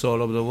하며 God so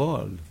loved the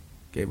world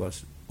gave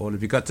us only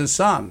begotten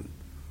Son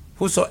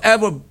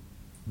whosoever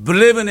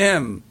believe in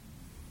him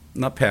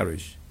not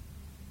perish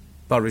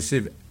but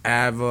receive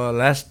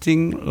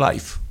everlasting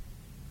life.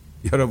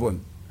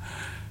 여러분,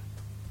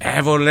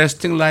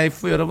 everlasting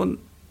life 여러분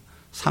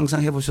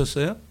상상해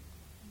보셨어요?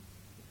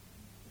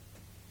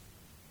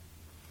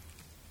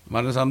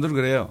 많은 사람들은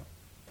그래요.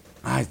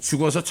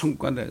 죽어서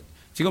천국 간다.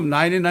 지금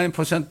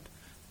 99%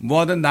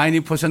 more than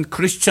 90%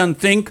 Christian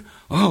think,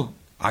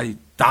 I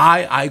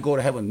die, I go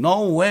to heaven.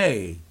 No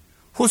way.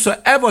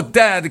 Whosoever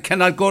dead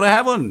cannot go to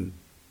heaven.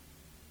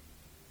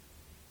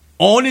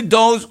 Only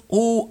those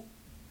who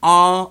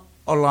are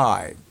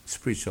alive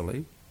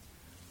spiritually,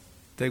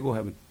 they go to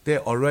heaven.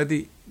 They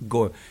already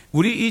go.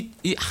 우리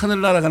이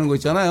하늘나라 가는 거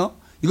있잖아요.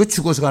 이거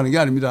죽어서 가는 게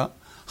아닙니다.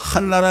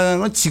 하늘나라 가는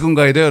건 지금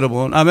가야 돼요,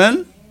 여러분.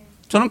 아멘.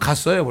 저는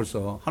갔어요,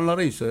 벌써.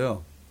 하늘나라에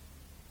있어요.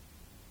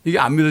 이게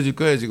안 믿어질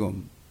거예요,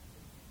 지금.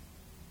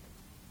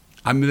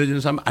 안 믿어지는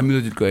사람 안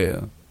믿어질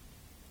거예요.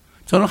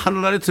 저는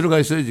하늘나라에 들어가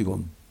있어요,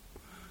 지금.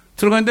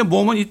 들어가 있는데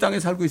몸은 이 땅에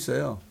살고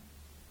있어요.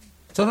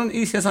 저는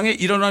이 세상에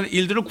일어나는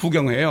일들을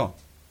구경해요.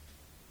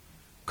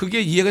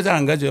 그게 이해가 잘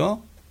안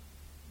가죠.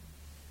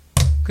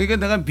 그러니까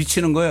내가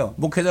미치는 거예요.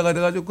 목회자가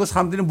돼가지고 그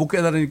사람들이 못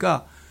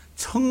깨달으니까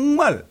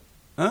정말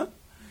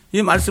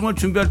이 말씀을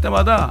준비할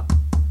때마다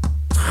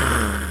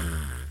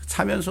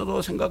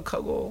자면서도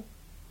생각하고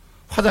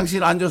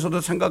화장실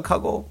앉아서도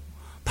생각하고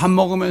밥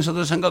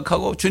먹으면서도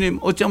생각하고 주님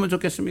어찌하면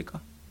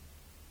좋겠습니까?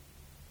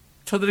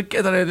 저들이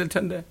깨달아야 될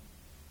텐데.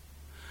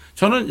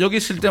 저는 여기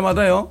있을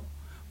때마다요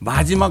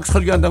마지막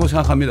설교한다고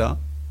생각합니다.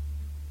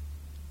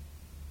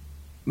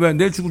 왜?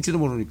 내일 죽을지도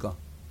모르니까.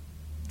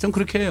 전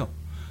그렇게 해요.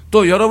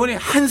 또 여러분이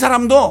한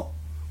사람도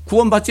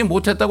구원받지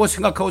못했다고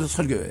생각하고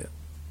설교해요.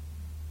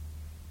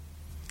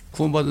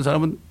 구원받은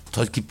사람은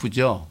더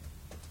기쁘죠.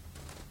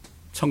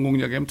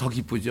 천국 얘기하면 더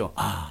기쁘죠.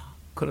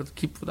 그래도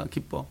기쁘다,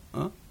 기뻐.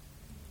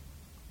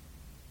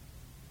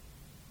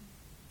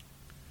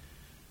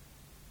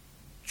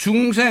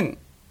 중생의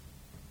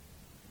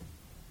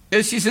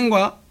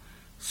씻음과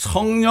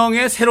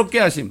성령의 새롭게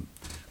하심.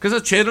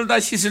 그래서 죄를 다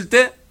씻을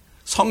때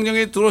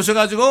성령이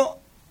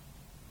들어오셔가지고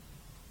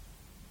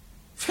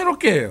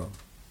새롭게 해요.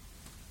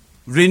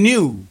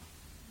 Renew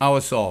our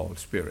soul,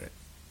 spirit.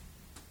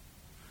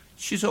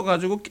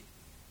 씻어가지고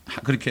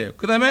그렇게 해요.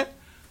 그 다음에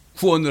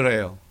구원을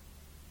해요.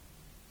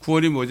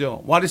 구원이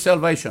뭐죠? What is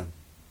salvation?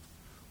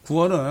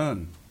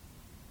 구원은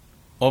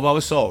of our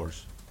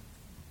souls.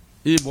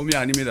 이 몸이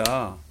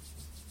아닙니다.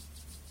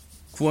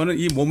 구원은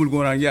이 몸을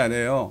구원하는 게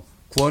아니에요.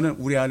 구원은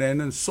우리 안에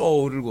있는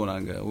soul을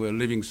구원하는 거예요. We're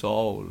living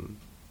soul.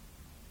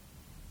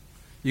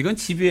 이건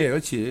집이에요,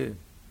 집.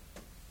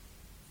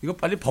 이거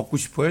빨리 벗고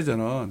싶어요,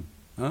 저는.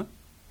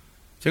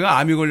 제가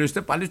암이 걸렸을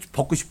때 빨리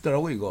벗고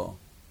싶더라고, 이거.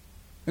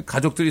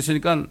 가족들이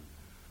있으니까,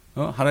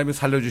 하나님이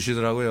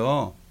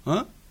살려주시더라고요.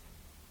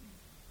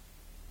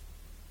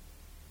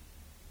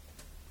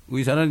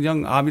 의사는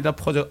그냥 암이 다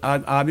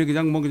암이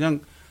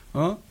그냥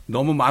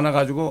너무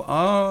많아가지고,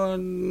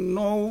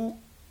 no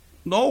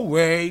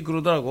way,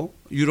 그러더라고.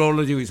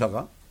 유러올로지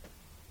의사가.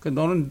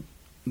 너는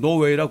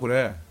no way라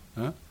그래.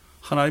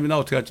 하나님이 나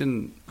어떻게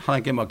할진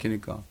하나님께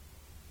맡기니까.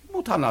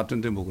 뭐 다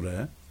낫던데 뭐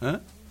그래.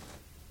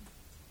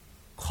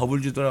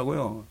 겁을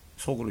주더라고요.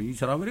 속으로. 이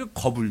사람은 이렇게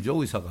겁을 줘,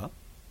 의사가.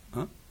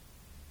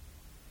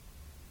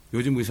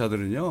 요즘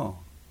의사들은요,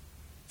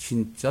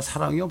 진짜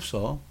사랑이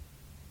없어.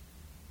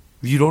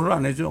 위로를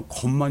안 해줘.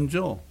 겁만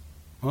줘.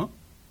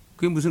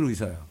 그게 무슨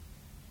의사야.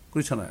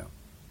 그렇잖아요.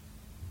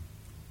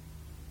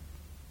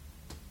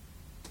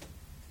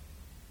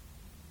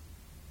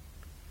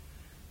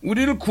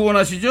 우리를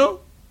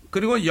구원하시죠?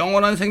 그리고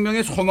영원한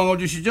생명의 소망을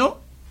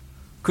주시죠?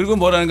 그리고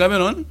뭐라는가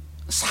하면은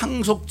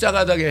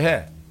상속자가 되게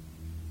해.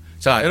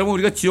 자, 여러분,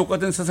 우리가 지옥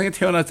같은 세상에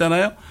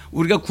태어났잖아요?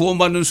 우리가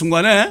구원받는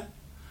순간에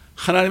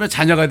하나님의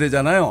자녀가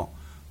되잖아요?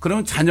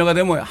 그러면 자녀가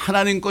되면 뭐예요?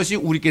 하나님 것이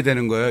우리께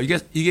되는 거예요.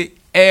 이게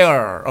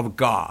heir of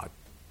God.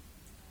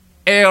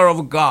 heir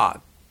of God.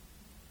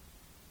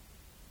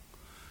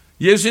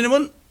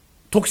 예수님은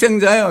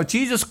독생자예요.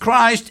 Jesus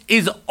Christ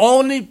is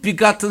only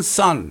begotten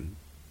Son.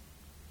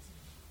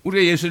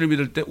 우리가 예수를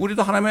믿을 때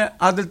우리도 하나님의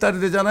아들, 딸이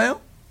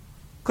되잖아요?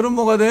 그럼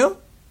뭐가 돼요?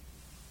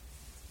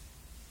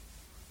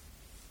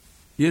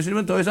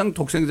 예수님은 더 이상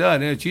독생자가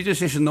아니에요.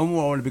 Jesus is no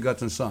more only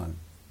begotten Son.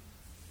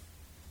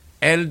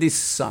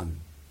 eldest Son.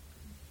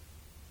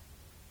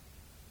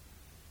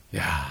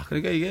 야,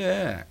 그러니까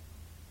이게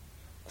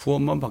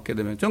구원만 받게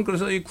되면, 전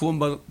그래서 이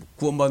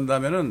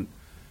구원받는다면은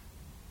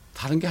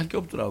다른 게 할 게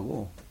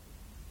없더라고.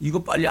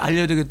 이거 빨리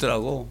알려야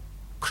되겠더라고.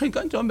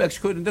 그러니까 저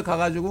멕시코 이런 데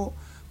가가지고,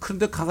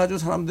 그런데 가가지고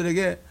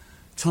사람들에게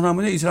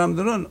전하면 이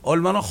사람들은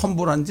얼마나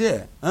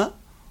험불한지,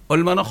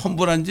 얼마나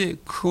험불한지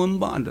그건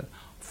뭐 안 돼.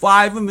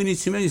 5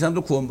 minutes면 이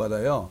사람도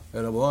구원받아요.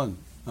 여러분.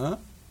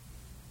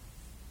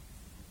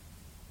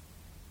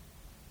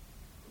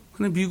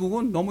 근데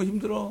미국은 너무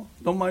힘들어.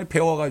 너무 많이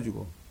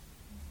배워가지고.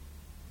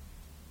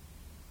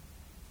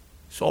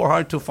 So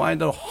hard to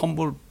find a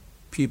humble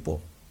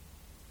people.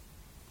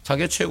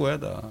 자기가 최고야,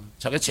 다.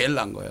 자기가 제일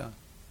난 거야.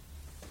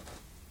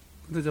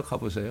 근데 저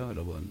가보세요,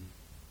 여러분.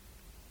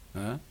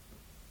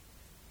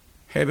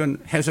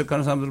 해변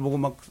해석하는 사람들 보고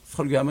막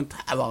설교하면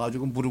다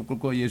와가지고 무릎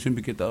꿇고 예수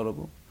믿겠다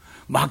그러고,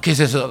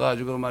 마켓에서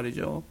가가지고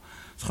말이죠.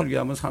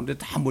 설교하면 사람들이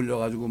다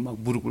몰려가지고 막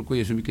무릎 꿇고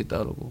예수 믿겠다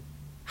그러고,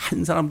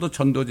 한 사람도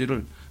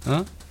전도지를,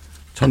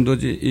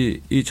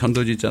 전도지, 이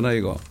전도지 있잖아,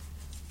 이거.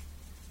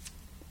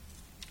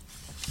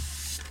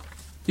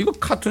 이거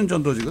카툰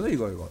전도지거든,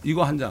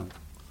 이거 한 장.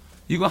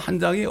 이거 한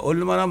장이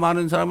얼마나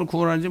많은 사람을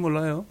구원하는지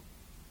몰라요.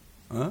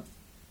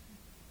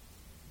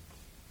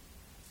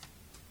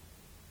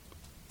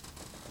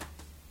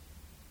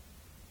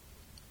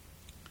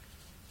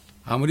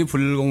 아무리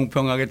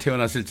불공평하게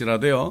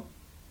태어났을지라도요,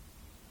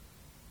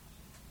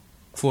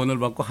 구원을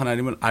받고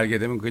하나님을 알게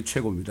되면 그게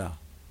최고입니다.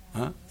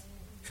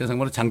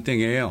 세상으로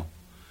장땡이에요.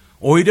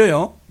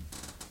 오히려요,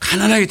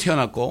 가난하게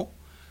태어났고,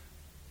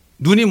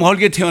 눈이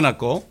멀게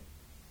태어났고,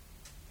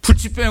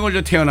 불치병에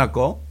걸려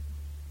태어났고,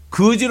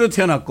 거지로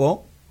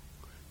태어났고,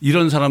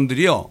 이런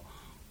사람들이요,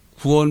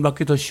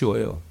 구원받기 더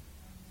쉬워요.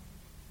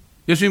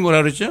 예수님이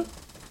뭐라 그랬죠?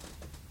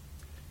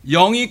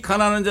 영이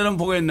가난한 자는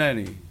복이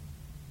있나니,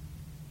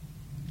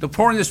 the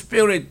poor in the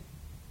spirit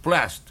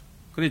blessed.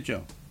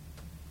 그랬죠?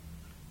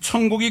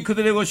 천국이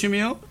그들의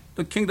것이며,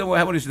 the kingdom of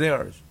heaven is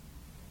theirs.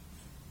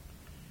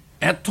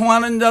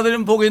 애통하는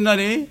자들은 복이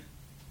있나니,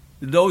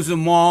 those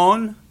who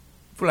mourn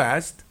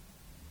blessed,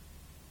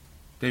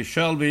 they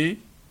shall be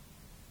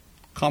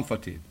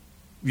comforted.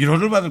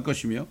 위로를 받을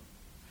것이며,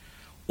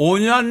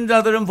 온유한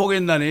자들은 복이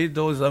있나니,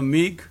 those are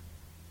meek,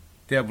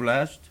 they are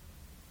blessed.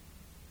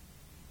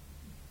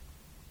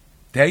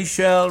 They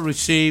shall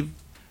receive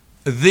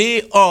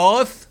the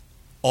earth,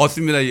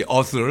 earth입니다, 이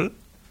earth를,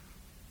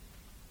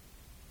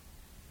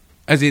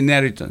 as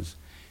inheritance.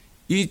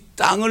 이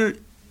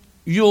땅을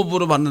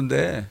유업으로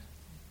받는데,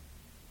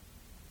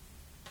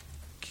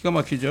 기가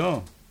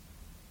막히죠?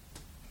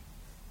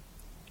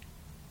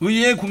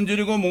 의에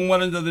굶주리고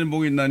목마른 자들이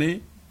복이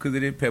있나니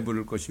그들이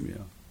배부를 것이며,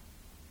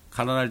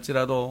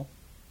 가난할지라도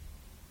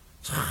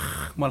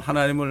정말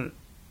하나님의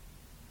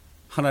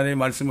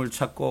말씀을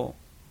찾고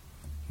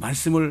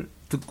말씀을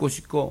듣고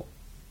싶고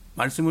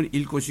말씀을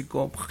읽고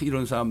싶고 막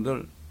이런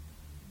사람들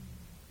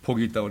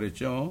복이 있다고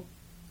그랬죠.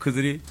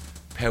 그들이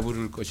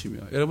배부를 것이며.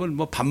 여러분,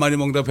 뭐 밥 많이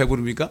먹다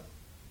배부릅니까?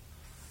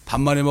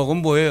 밥 많이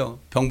먹으면 뭐예요?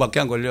 병밖에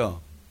안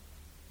걸려.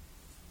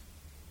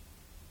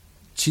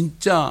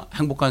 진짜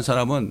행복한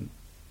사람은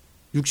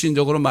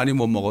육신적으로 많이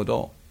못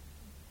먹어도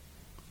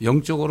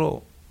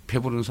영적으로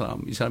배부른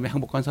사람, 이 사람이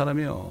행복한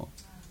사람이에요.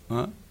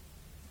 어?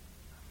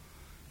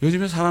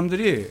 요즘에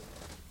사람들이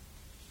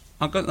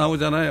아까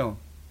나오잖아요.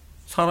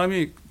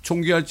 사람이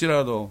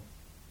존귀할지라도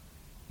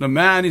the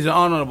man is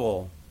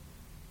honorable.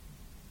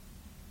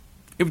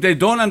 If they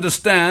don't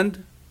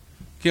understand,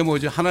 그게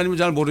뭐지? 하나님을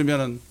잘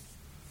모르면은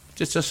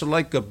just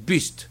like a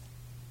beast.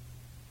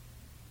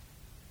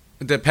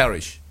 They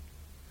perish.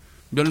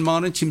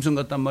 멸망하는 짐승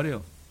같단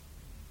말이에요.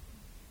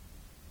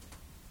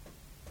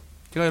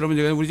 제가 여러분,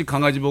 제가 우리 집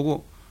강아지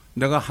보고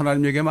내가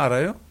하나님 얘기하면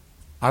알아요?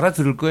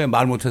 알아들을 거예요.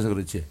 말 못해서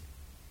그렇지.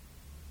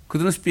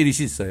 그들은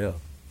스피릿이 있어요.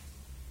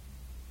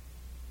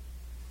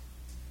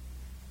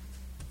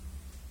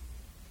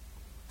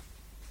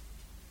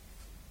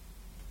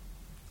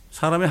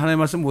 사람이 하나님의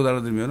말씀 못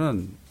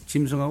알아들으면은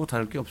짐승하고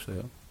다를 게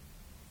없어요.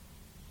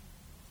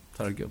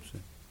 다를 게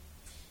없어요.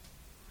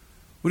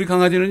 우리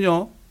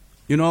강아지는요,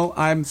 you know,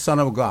 I'm son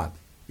of God.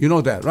 You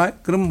know that,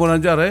 right? 그럼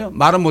뭐라는지 알아요?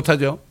 말은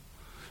못하죠.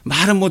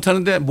 말은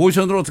못하는데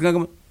모션으로 어떻게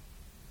하면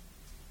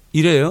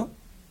이래요.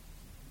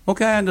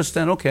 Okay, I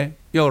understand. Okay,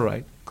 you're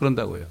right.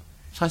 그런다고요.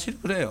 사실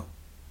그래요.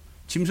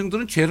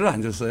 짐승들은 죄를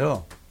안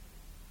졌어요.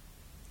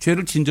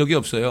 죄를 진 적이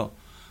없어요.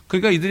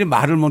 그러니까 이들이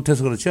말을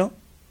못해서 그렇죠.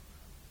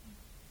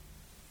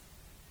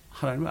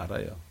 하나님을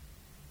알아요.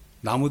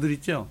 나무들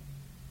있죠?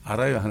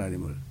 알아요,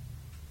 하나님을.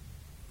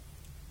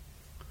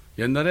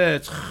 옛날에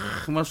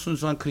정말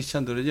순수한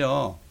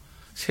크리스찬들은요,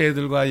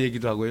 새들과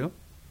얘기도 하고요,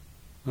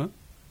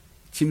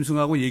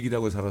 짐승하고 얘기도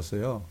하고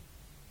살았어요.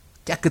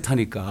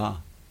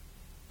 깨끗하니까.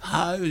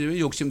 요즘에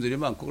욕심들이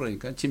많고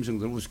그러니까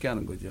짐승들을 우습게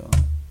하는 거죠.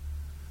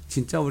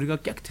 진짜 우리가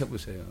깨끗해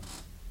보세요.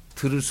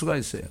 들을 수가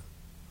있어요.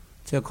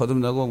 제가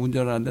거듭나고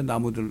운전을 하는데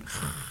나무들,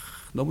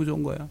 너무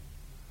좋은 거야.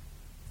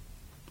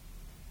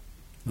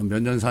 너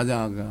몇 년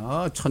사냐?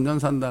 1000년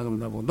산다. 그러면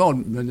나보고, 너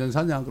몇 년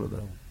사냐?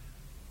 그러더라고.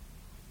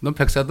 넌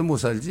 100살도 못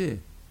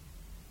살지?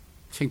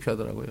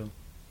 창피하더라고요.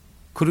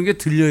 그런 게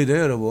들려야 돼요,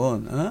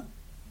 여러분. 어?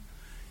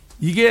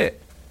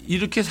 이게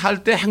이렇게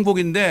살 때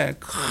행복인데,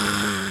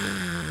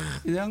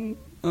 그냥,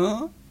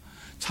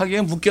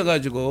 자기가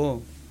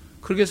묶여가지고,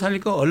 그렇게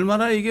사니까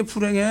얼마나 이게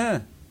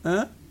불행해.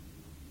 어?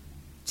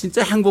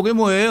 진짜 행복이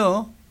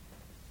뭐예요?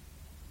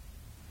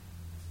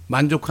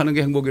 만족하는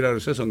게 행복이라고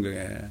그랬어요,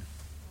 성경에.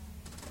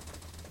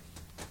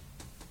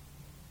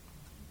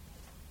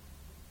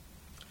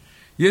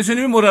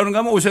 예수님이 뭐라 그런가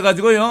하면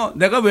오셔가지고요,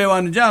 내가 왜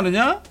왔는지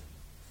아느냐?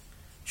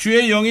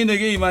 주의 영이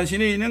내게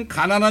임하시니 이는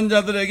가난한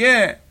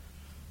자들에게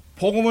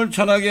복음을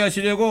전하게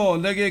하시려고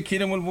내게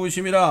기름을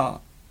부으심이라.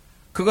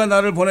 그가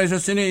나를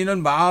보내셨으니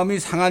이는 마음이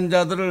상한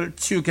자들을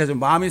치유케 하시고,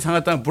 마음이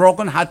상했다는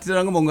broken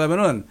heart라는 건 뭔가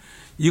하면은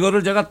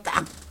이거를 제가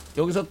딱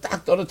여기서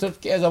딱 떨어뜨려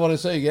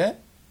깨져버렸어요, 이게.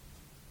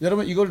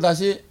 여러분, 이걸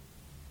다시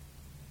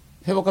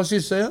회복할 수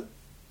있어요?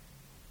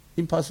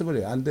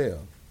 impossible이에요. 안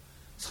돼요.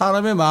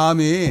 사람의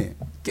마음이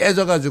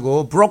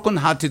깨져가지고 broken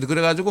hearted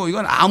그래가지고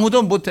이건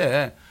아무도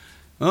못해.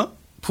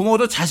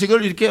 부모도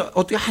자식을 이렇게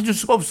어떻게 해줄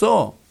수가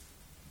없어.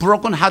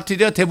 broken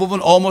hearted이야.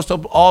 대부분 almost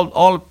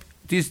all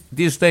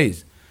these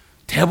days.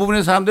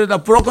 대부분의 사람들이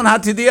다 broken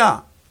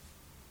hearted이야.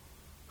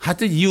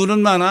 하여튼 이유는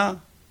많아.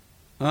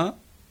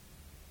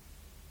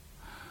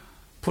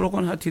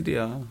 broken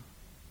hearted이야.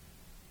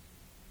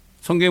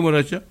 성경에 뭐라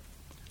했죠?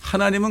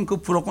 하나님은 그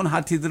broken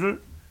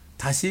hearted를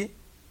다시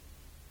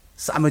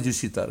싸매줄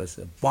수 있다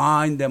그랬어요.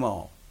 bind them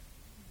all.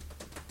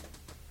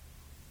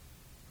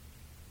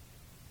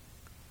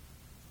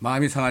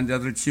 마음이 상한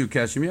자들을 치유케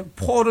하시며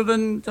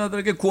포로된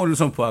자들에게 구원을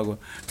선포하고.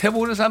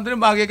 대부분의 사람들이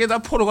마귀에게 다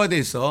포로가 돼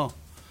있어.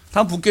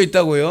 다 묶여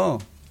있다고요.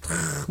 다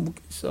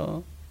묶여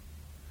있어.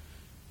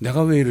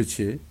 내가 왜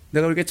이렇지?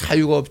 내가 왜 이렇게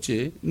자유가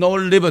없지? No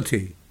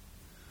liberty.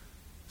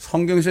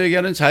 성경에서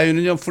얘기하는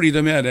자유는요,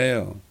 프리덤이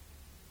아니에요.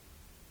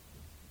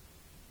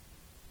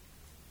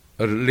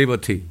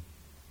 liberty.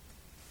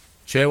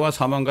 죄와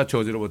사망과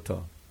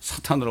저주로부터,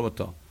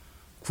 사탄으로부터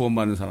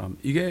구원받는 사람.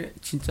 이게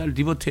진짜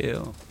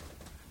리버티예요.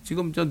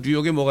 지금 저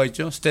뉴욕에 뭐가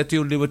있죠?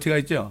 스태튜 리버티가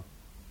있죠?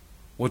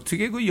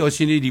 어떻게 그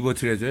여신이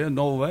리버티를 해줘요?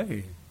 No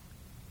way.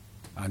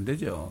 안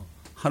되죠.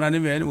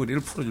 하나님 외에는 우리를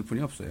풀어줄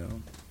분이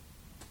없어요.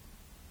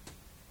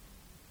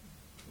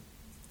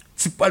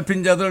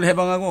 짓밟힌 자들을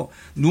해방하고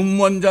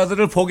눈먼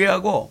자들을 보게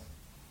하고.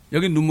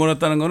 여기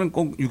눈먼었다는 거는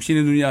꼭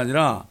육신의 눈이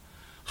아니라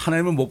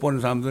하나님을 못 보는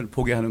사람들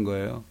보게 하는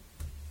거예요.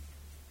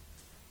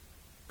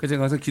 그래서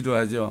제가 가서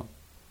기도하죠.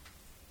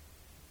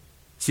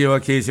 지혜와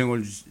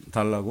계시를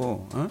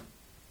달라고,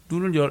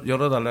 눈을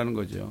열어달라는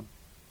거죠.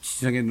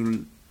 지성의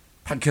눈을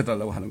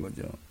밝혀달라고 하는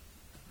거죠.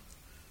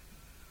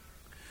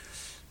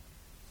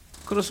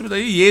 그렇습니다.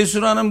 이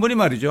예수라는 분이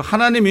말이죠.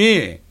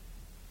 하나님이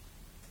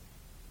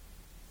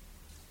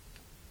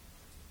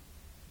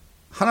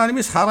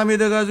사람이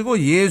돼가지고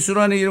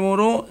예수라는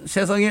이름으로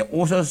세상에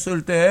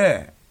오셨을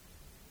때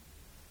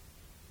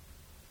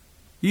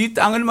이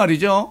땅을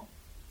말이죠.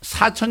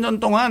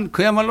 4000년 동안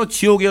그야말로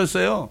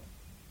지옥이었어요.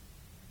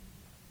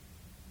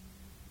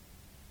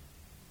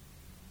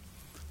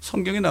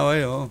 성경에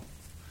나와요.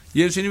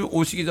 예수님이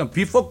오시기 전,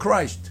 before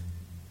Christ,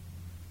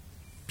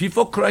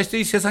 비포 크라이스트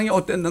이 세상이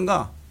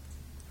어땠는가?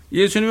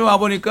 예수님이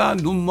와보니까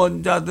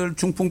눈먼 자들,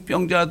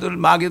 중풍병자들,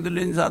 마귀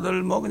들린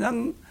자들 뭐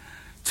그냥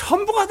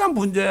전부가 다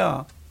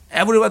문제야.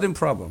 Everybody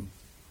problem.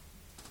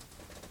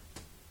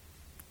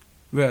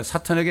 왜?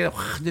 사탄에게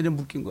완전히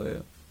묶인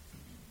거예요.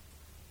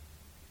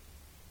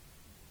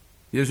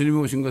 예수님이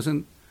오신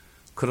것은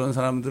그런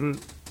사람들을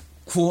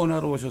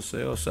구원하러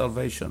오셨어요.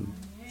 Salvation.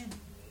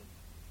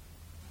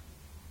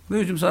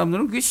 근데 요즘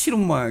사람들은 그게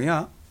싫은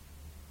모양이야.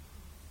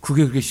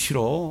 그게 그렇게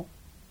싫어.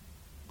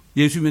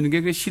 예수 믿는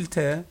게 그게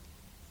싫대.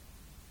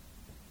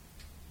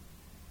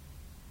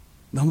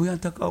 너무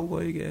안타까운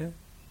거예요, 이게.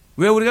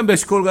 왜 우리가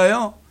멕시코를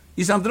가요?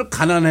 이 사람들은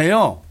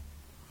가난해요.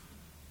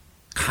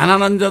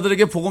 가난한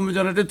자들에게 복음을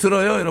전할 때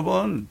들어요,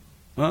 여러분.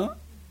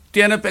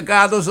 Tiene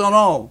pecados o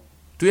no?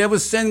 Do you have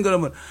sin?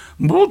 그러면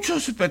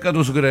muchos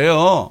pecados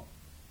그래요.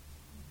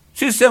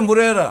 Si se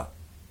muriera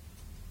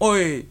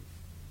hoy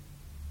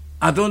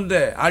 ¿a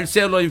dónde? Al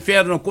cielo,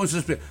 infierno, con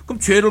sus pecados. 그럼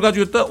죄를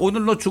가지고 있다.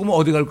 오늘 너 죽으면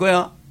어디 갈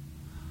거야?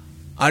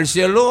 Al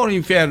cielo,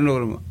 infierno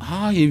그러면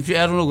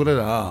infierno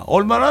그래라.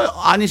 얼마나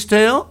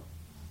아니스트해요?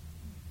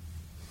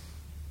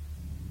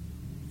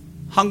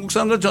 한국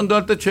사람들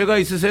전도할 때 죄가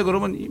있으세요?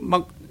 그러면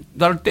막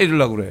나를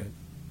때리려고 그래.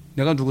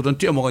 내가 누구든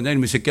뛰어먹었냐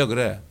이놈의 새끼야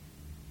그래.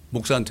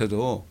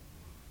 목사한테도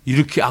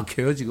이렇게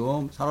악해요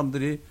지금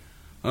사람들이.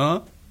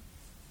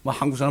 뭐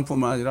한국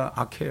사람뿐만 아니라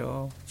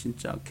악해요.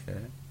 진짜 악해.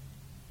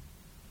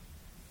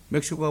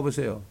 멕시코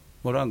가보세요.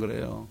 뭐라 안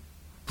그래요.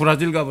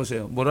 브라질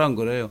가보세요. 뭐라 안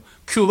그래요.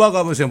 큐바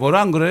가보세요.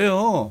 뭐라 안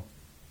그래요.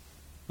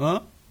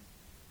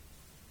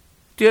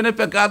 Tiene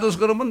pecados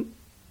그러면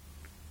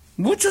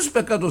muchos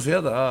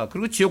pecados야다.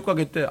 그리고 지옥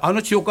가겠대.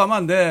 너 지옥 가면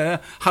안 돼.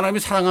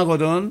 하나님이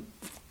사랑하거든.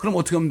 그럼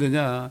어떻게 하면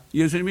되냐.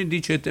 예수님이 네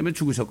죄 때문에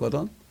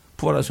죽으셨거든.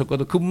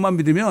 부활하셨거든. 그분만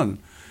믿으면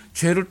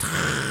죄를 다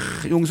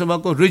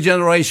용서받고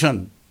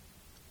regeneration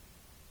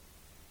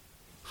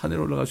하늘에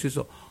올라갈 수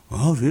있어.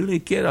 really?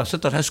 quiera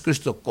aceptar a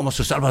Jesucristo como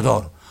su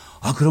Salvador.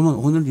 그러면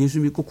오늘 예수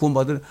믿고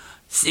구원받으래.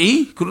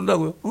 See?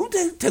 그런다고요?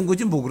 된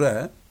거지 뭐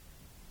그래.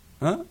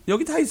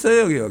 여기 다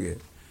있어요.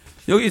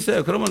 여기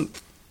있어요. 그러면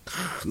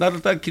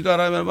나를 딱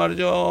기도하라면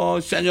말이죠.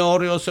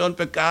 Señor, yo soy un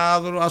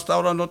pecador. Hasta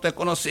ahora no te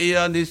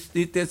conocía. Ni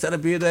te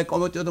serví. He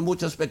cometido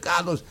muchos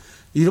pecados.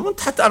 이러면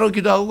다 따로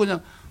기도하고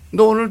그냥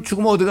너 오늘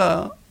죽으면 어디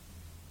가?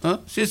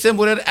 Si se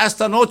muriera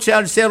esta noche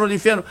al cielo, al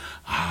infierno.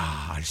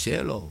 al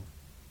cielo.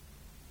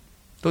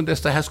 ¿Dónde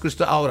está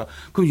Jesucristo ahora?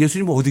 그럼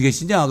예수님 어디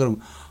계시냐? 그럼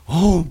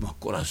막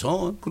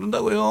꼬라서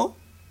그런다고요.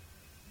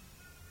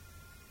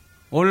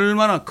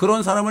 얼마나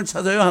그런 사람을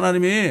찾아요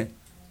하나님이.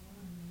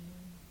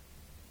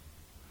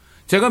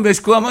 제가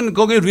멕시코 가면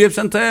거기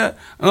리앱센터에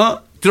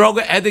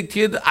드러그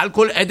애딕티드,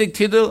 알코올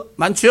애딕티드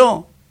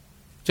많죠?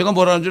 제가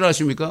뭐라는 줄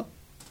아십니까?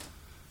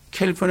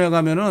 캘리포니아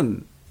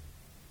가면은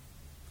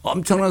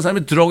엄청난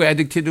사람이 드러그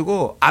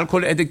애딕티드고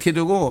알코올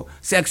애딕티드고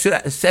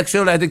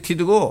섹슈얼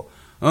애딕티드고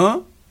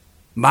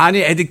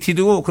많이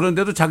애딕티드고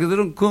그런데도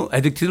자기들은 그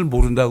애딕티드를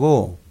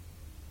모른다고.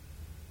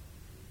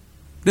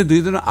 근데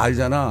너희들은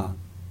알잖아.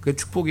 그게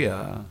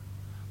축복이야.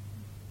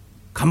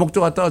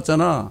 감옥도 갔다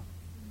왔잖아.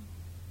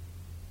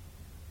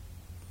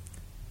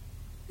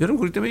 여러분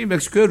그렇기 때문에 이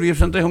멕시코의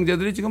리앱센터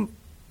형제들이 지금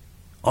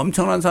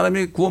엄청난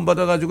사람이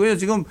구원받아가지고요.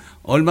 지금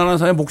얼마나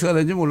사람이 목사가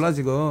된지 몰라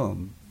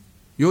지금.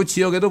 요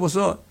지역에도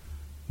벌써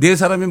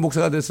 4사람이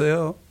목사가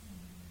됐어요.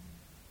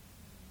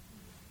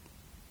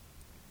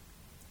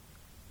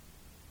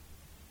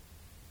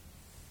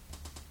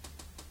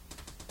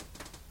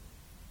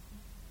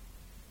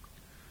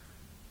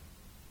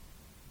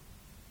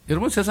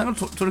 여러분 세상을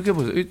저렇게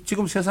보세요.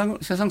 지금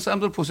세상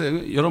사람들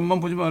보세요. 여러분만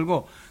보지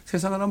말고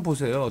세상을 한번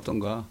보세요.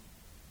 어떤가.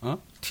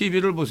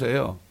 TV를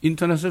보세요.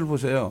 인터넷을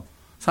보세요.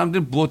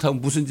 사람들이 무엇하고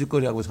무슨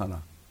짓거리 하고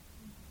사나.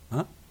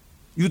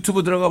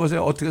 유튜브 들어가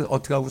보세요.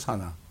 어떻게 하고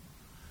사나.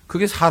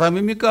 그게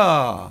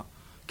사람입니까?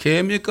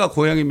 개입니까?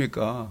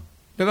 고양입니까?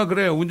 내가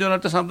그래요. 운전할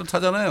때 사람들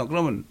타잖아요.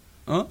 그러면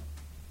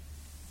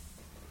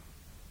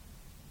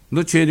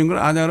너 죄인 걸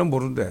아냐? 그러면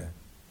모른대.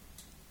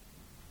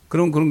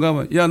 그럼 그런가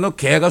하면 야, 너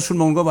개가 술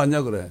먹는 거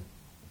봤냐? 그래.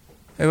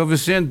 Have you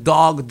seen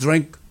dog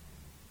drink?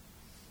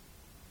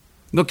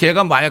 너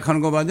개가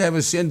마약하는 거 봤냐? Have you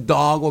seen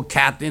dog or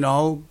cat,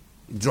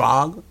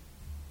 drug?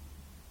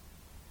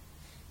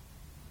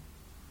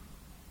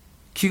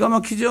 기가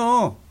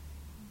막히죠?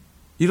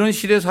 이런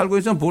시대에 살고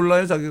있으면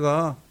몰라요,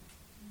 자기가.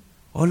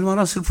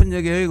 얼마나 슬픈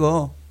얘기예요,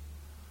 이거.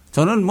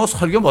 저는 뭐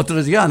설교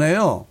멋들어지게 안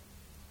해요.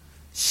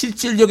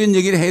 실질적인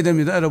얘기를 해야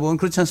됩니다, 여러분.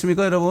 그렇지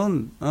않습니까,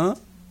 여러분?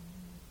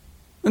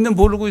 근데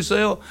모르고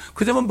있어요.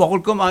 그저만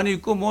먹을 거 많이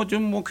있고,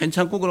 좀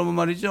괜찮고 그러면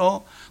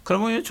말이죠.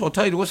 그러면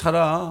좋다 이러고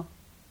살아.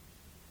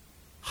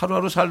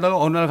 하루하루 살다가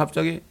어느 날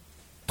갑자기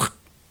탁.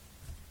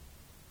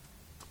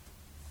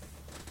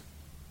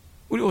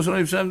 우리 오선아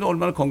집사님도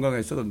얼마나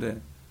건강했어, 근데.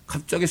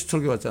 갑자기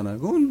스트로크 왔잖아요.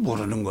 그건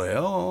모르는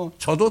거예요.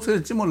 저도 어떻게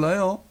될지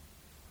몰라요.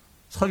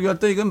 설교할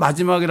때 이건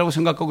마지막이라고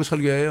생각하고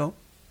설교해요.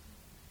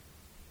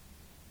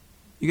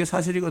 이게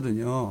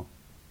사실이거든요.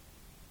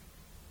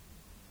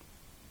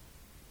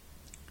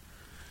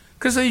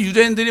 그래서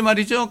유대인들이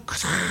말이죠.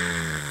 가장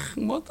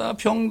뭐 다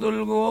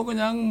병들고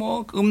그냥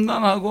뭐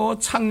음란하고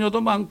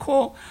창녀도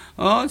많고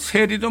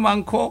세리도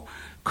많고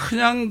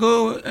그냥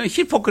그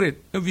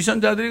히포크릿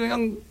위선자들이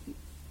그냥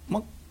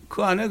막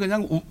그 안에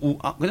그냥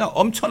그냥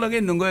엄청나게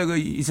있는 거예요. 그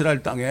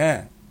이스라엘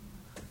땅에.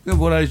 그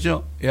뭐라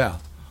했죠? Yeah.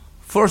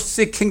 First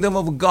seek kingdom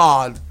of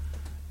God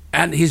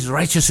and His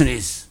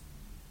righteousness.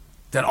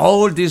 Then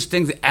all these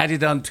things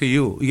added unto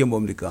you. 이게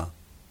뭡니까?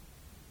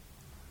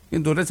 이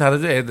노래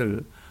잘하죠,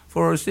 애들.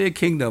 First seek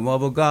kingdom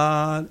of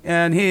God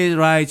and His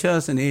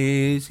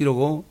righteousness.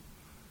 이러고.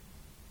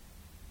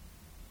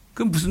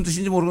 그게 무슨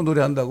뜻인지 모르고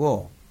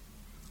노래한다고.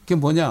 그게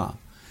뭐냐?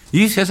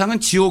 이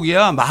세상은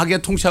지옥이야. 마귀가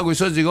통치하고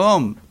있어,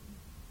 지금.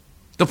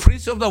 The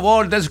prince of the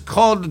world that's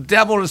called the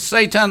devil,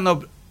 Satan,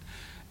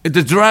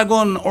 the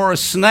dragon or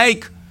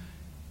snake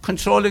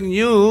controlling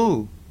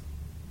you.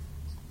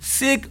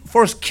 Seek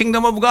first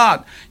kingdom of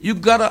God. You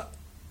gotta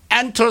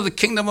enter the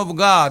kingdom of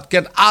God.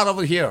 Get out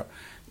of here.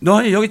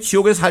 너 여기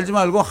지옥에 살지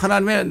말고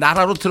하나님의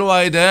나라로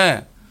들어와야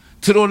돼.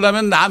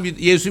 들어오려면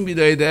예수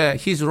믿어야 돼.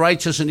 His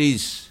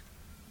righteousness.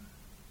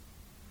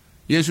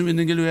 예수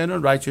믿는 길 외에는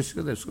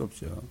righteous가 될 수가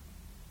없죠.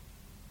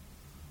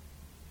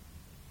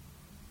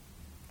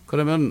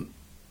 그러면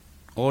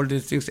all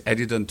these things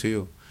added unto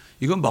you.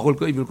 이건 먹을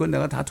거 입을 거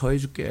내가 다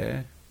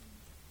더해줄게.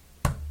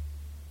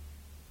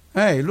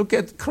 Hey, look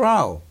at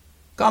crowd.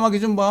 까마귀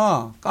좀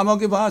봐.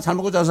 까마귀 봐. 잘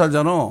먹고 잘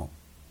살잖아.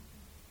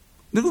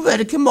 너가 왜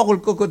이렇게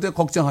먹을 거 그때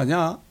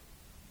걱정하냐?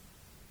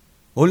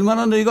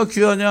 얼마나 너희가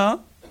귀하냐?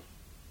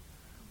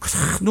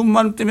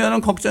 눈만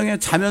뜨면 걱정해.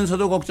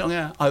 자면서도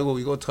걱정해. 아이고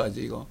이거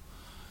어떡하지 이거.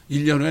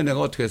 1년 후에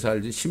내가 어떻게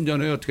살지? 10년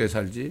후에 어떻게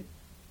살지?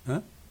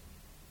 어?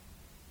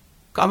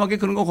 까맣게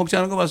그런 거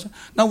걱정하는 거 봤어?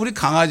 나 우리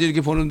강아지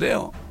이렇게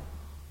보는데요.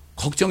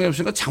 걱정이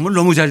없으니까 잠을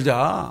너무 잘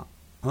자.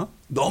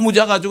 너무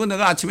자가지고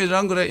내가 아침에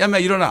일어나면 그래. 야,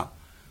 일어나.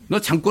 너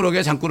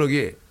잠꾸러기야,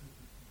 잠꾸러기.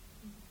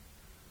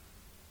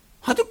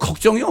 하여튼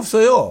걱정이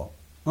없어요.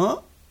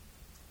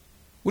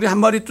 우리 한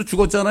마리 또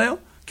죽었잖아요.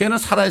 걔는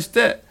살아있을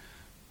때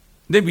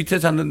내 밑에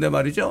잤는데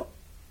말이죠.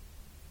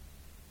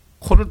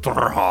 코를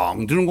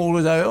도르렁 드는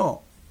공으로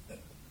자요.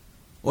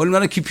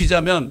 얼마나 깊이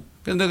자면.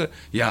 그래서 내가,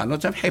 야, 너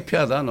참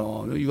해피하다,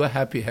 너. You are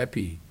happy,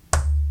 happy.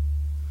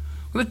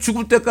 근데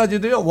죽을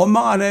때까지도요,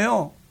 원망 안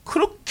해요.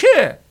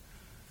 그렇게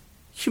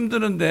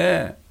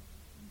힘드는데,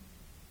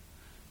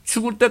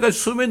 죽을 때까지,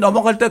 숨이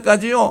넘어갈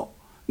때까지요,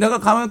 내가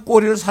가면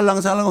꼬리를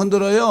살랑살랑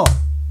흔들어요.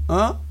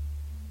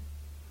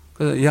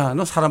 그래서, 야,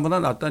 너 사람보다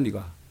낫다,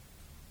 니가.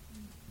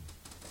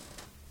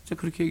 제가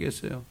그렇게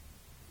얘기했어요.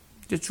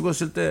 이제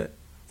죽었을 때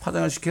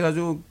화장을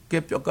시켜가지고,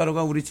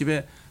 뼈가루가 우리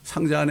집에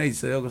상자 안에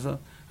있어요. 그래서,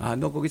 아,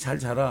 너 거기 잘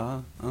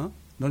자라.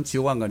 넌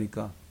지옥 안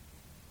가니까.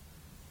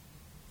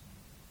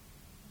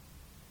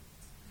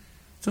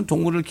 전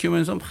동물을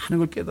키우면서 많은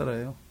걸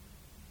깨달아요.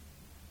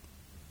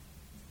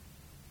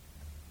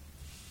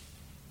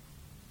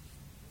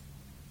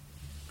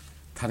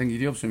 다른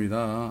길이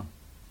없습니다.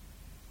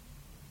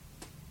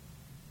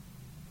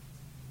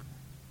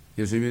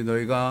 예수님이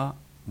너희가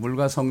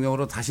물과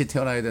성령으로 다시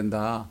태어나야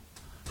된다.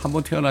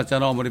 한번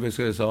태어났잖아, 어머니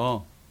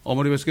뱃속에서.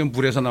 어머니 뱃속에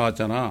물에서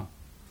나왔잖아.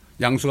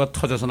 양수가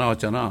터져서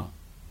나왔잖아.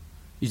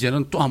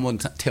 이제는 또 한 번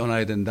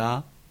태어나야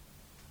된다.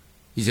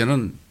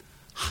 이제는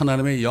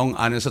하나님의 영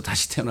안에서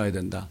다시 태어나야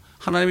된다.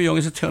 하나님의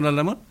영에서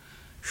태어나려면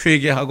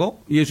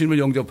회개하고 예수님을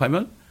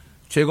영접하면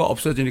죄가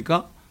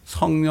없어지니까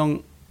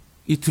성령이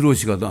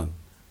들어오시거든.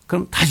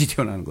 그럼 다시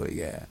태어나는 거예요,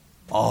 이게.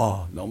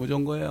 너무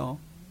좋은 거예요.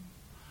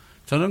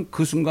 저는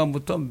그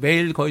순간부터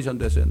매일 거의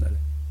전도했어요, 옛날에.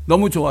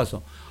 너무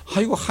좋아서.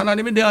 아이고,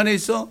 하나님이 내 안에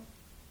있어?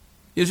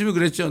 예수님이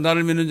그랬죠.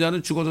 나를 믿는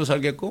자는 죽어도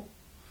살겠고,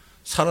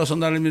 살아서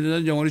나를 믿는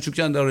자는 영원히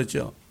죽지 않는다고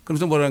그랬죠.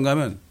 그러면서 뭐라는가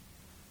하면,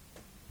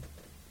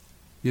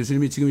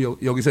 예수님이 지금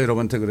여기서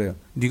여러분한테 그래요.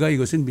 네가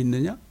이것을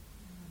믿느냐?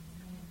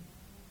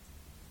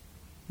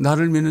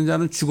 나를 믿는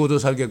자는 죽어도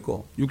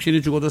살겠고,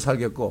 육신이 죽어도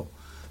살겠고,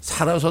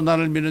 살아서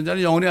나를 믿는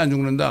자는 영원히 안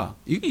죽는다.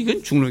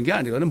 이건 죽는 게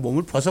아니거든.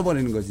 몸을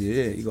벗어버리는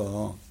거지,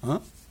 이거.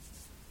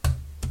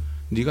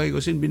 네가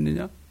이것을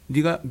믿느냐?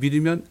 네가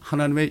믿으면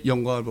하나님의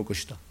영광을 볼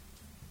것이다.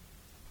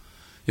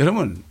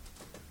 여러분,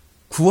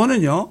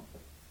 구원은요,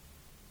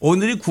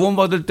 오늘이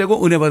구원받을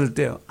때고 은혜 받을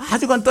때요.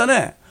 아주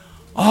간단해.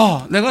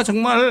 내가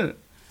정말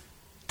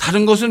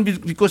다른 것을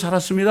믿고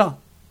살았습니다.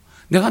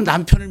 내가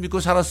남편을 믿고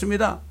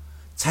살았습니다.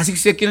 자식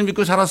새끼를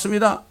믿고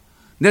살았습니다.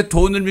 내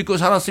돈을 믿고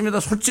살았습니다.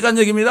 솔직한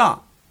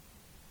얘기입니다.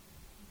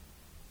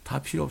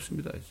 다 필요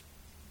없습니다. 이제.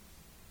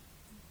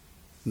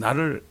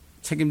 나를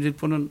책임질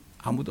분은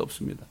아무도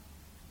없습니다.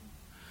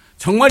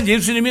 정말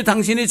예수님이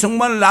당신이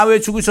정말 나 위해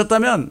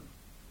죽으셨다면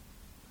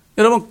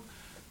여러분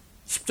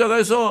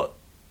십자가에서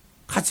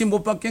같이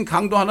못 박힌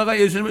강도 하나가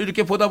예수님을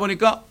이렇게 보다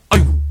보니까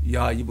아이고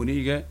야 이분이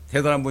이게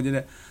대단한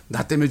분이네.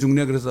 나 때문에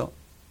죽네. 그래서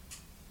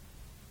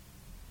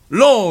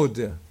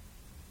Lord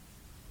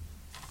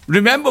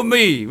remember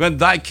me when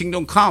thy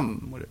kingdom come.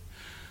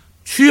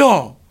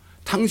 주여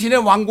당신의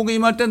왕국이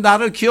임할 때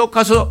나를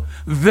기억하소.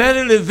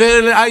 Verily,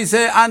 verily, I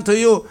say unto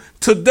you,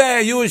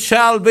 today you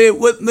shall be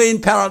with me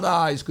in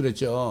paradise.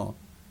 그랬죠.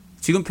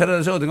 지금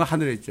파라다이스가 어딘가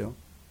하늘에 있죠.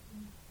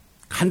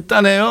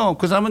 간단해요.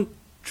 그 사람은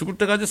죽을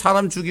때까지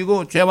사람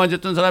죽이고 죄만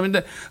졌던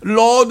사람인데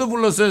Lord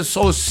불렀어요.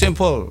 So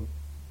simple.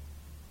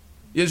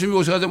 예수님이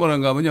오셔가지고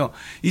뭐라는가 하면요,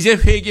 이제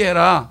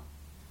회개해라.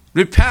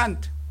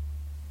 Repent.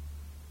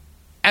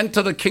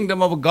 Enter the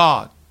kingdom of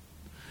God.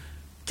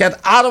 Get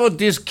out of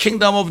this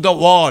kingdom of the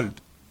world.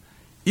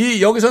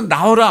 여기서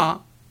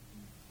나오라.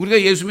 우리가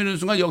예수 믿는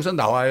순간 여기서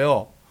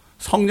나와요.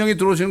 성령이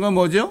들어오시는 건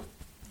뭐죠?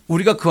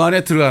 우리가 그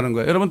안에 들어가는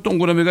거예요. 여러분,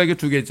 동그라미가 이게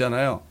두 개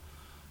있잖아요.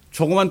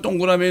 조그만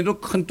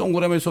동그라미도 큰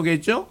동그라미 속에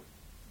있죠?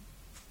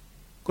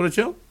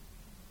 그렇죠?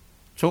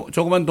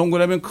 조그만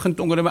동그라미는 큰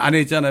동그라미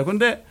안에 있잖아요.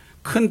 그런데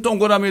큰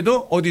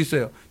동그라미도 어디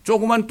있어요?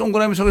 조그만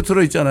동그라미 속에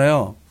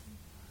들어있잖아요.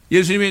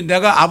 예수님이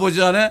내가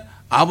아버지 안에,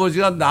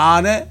 아버지가 나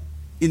안에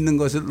있는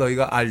것을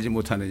너희가 알지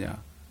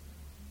못하느냐.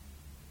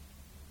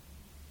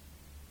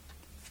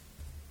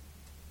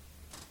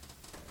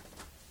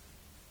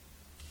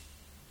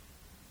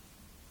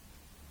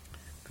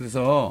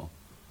 그래서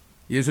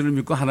예수를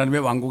믿고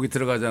하나님의 왕국에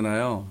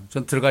들어가잖아요.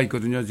 전 들어가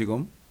있거든요,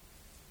 지금.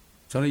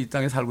 저는 이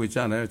땅에 살고 있지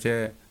않아요.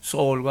 제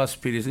소울과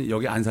스피릿은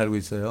여기 안 살고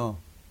있어요.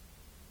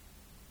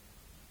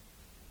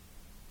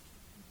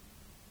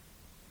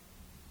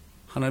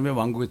 하나님의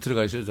왕국에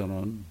들어가 있어요,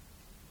 저는.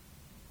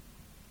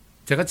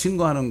 제가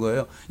증거하는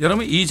거예요.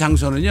 여러분, 이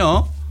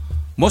장소는요,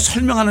 뭐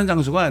설명하는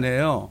장소가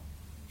아니에요.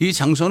 이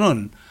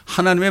장소는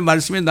하나님의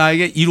말씀이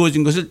나에게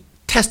이루어진 것을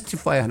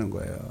테스티파이 하는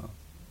거예요.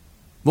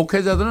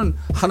 목회자들은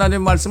하나님의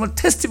말씀을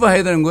테스티파이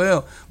해야 되는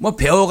거예요. 뭐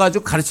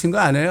배워가지고 가르치는 거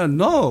아니에요.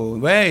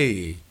 No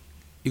way.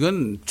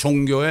 이건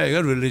종교예요.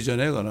 이건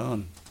릴리전이에요.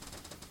 이거는.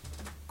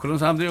 그런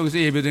사람들이 여기서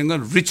예배드리는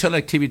건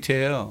리처럴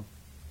액티비티예요.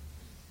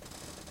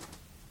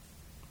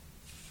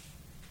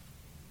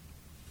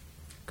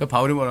 그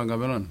바울이 뭐란가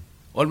하면은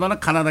얼마나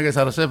가난하게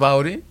살았어요,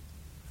 바울이?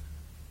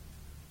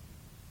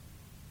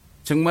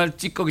 정말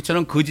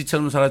찌꺼기처럼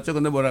거지처럼 살았죠.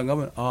 근데 뭐란가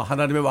하면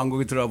하나님의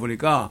왕국에 들어가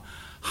보니까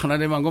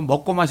하나님의 왕국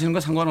먹고 마시는 거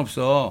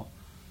상관없어.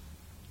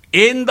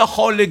 In the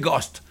Holy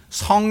Ghost,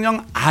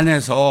 성령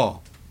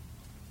안에서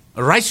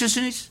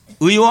righteousness,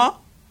 의와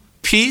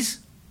peace,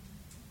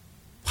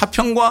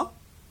 화평과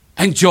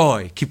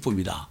enjoy,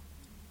 기쁨이다.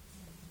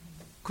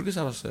 그렇게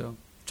살았어요.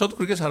 저도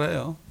그렇게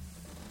살아요.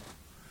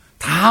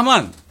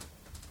 다만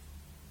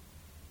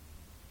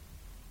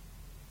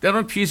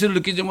때로는 peace를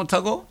느끼지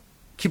못하고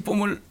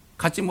기쁨을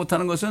갖지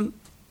못하는 것은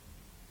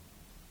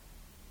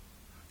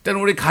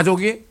때로는 우리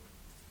가족이,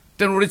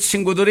 때로는 우리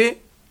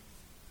친구들이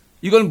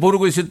이걸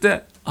모르고 있을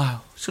때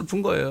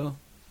슬픈 거예요.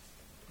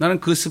 나는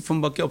그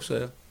슬픔밖에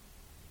없어요.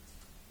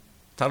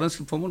 다른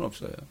슬픔은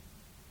없어요.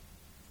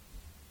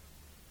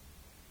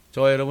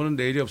 저와 여러분은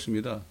내일이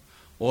없습니다.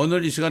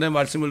 오늘 이 시간에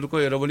말씀을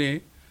듣고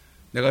여러분이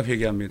내가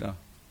회개합니다.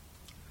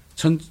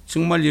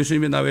 정말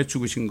예수님이 나 위해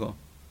죽으신 거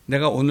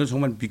내가 오늘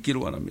정말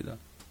믿기를 원합니다.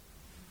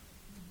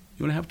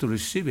 You have to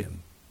receive him.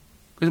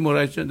 그래서 뭐라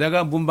했죠?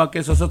 내가 문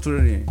밖에 서서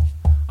들으니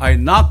I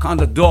knock on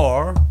the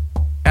door,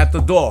 at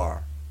the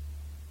door.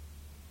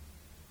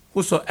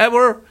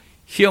 Whosoever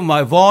hear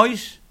my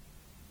voice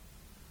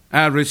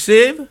and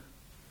receive,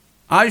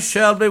 I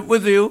shall be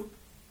with you,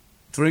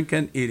 drink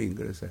and eating.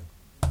 그랬어요.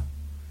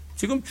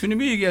 지금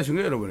주님이 얘기하신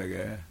거예요,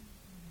 여러분에게.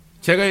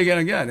 제가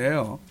얘기하는 게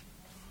아니에요.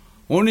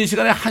 오늘 이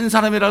시간에 한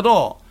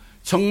사람이라도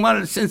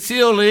정말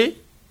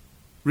sincerely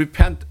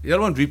repent.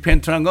 여러분,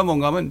 repent라는 건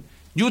뭔가 하면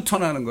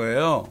U-turn 하는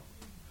거예요.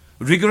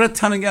 regret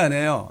하는 게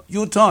아니에요.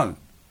 U-turn.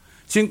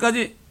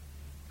 지금까지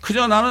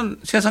그저 나는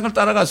세상을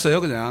따라갔어요.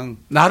 그냥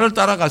나를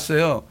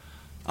따라갔어요.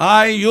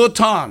 I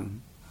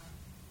U-turn.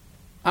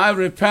 I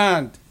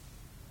repent.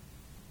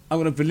 I'm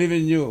going to believe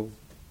in you.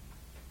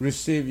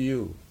 Receive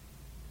you.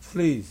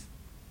 Please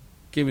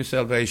give me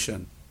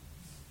salvation.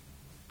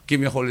 Give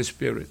me Holy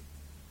Spirit.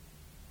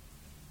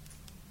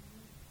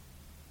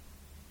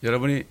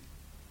 여러분이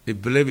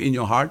believe in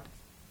your heart,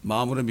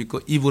 마음으로 믿고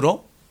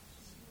입으로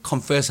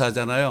confess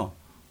하잖아요.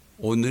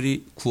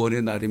 오늘이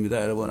구원의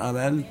날입니다, 여러분.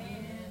 아멘.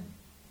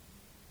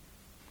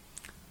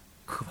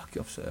 그거밖에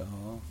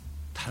없어요.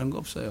 다른 거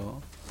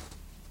없어요.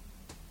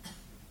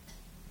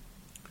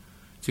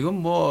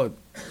 지금 뭐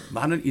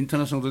많은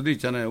인터넷 성도도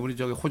있잖아요. 우리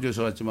저기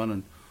호주에서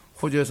왔지만은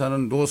호주에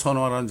사는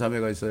노선화라는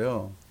자매가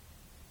있어요.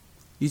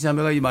 이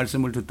자매가 이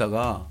말씀을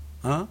듣다가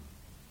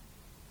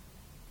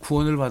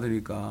구원을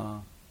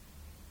받으니까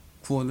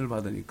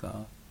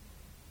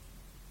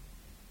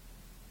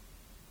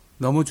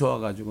너무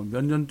좋아가지고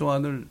몇 년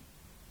동안을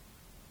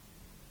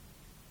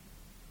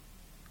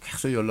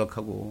계속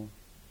연락하고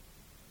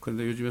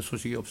그런데 요즘에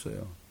소식이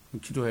없어요.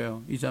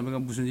 기도해요. 이 자매가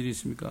무슨 일이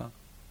있습니까?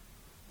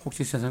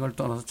 혹시 세상을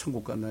떠나서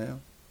천국 갔나요?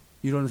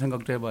 이런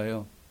생각도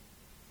해봐요.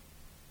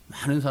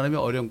 많은 사람이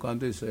어려움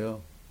가운데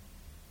있어요.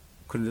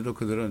 그런데도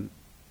그들은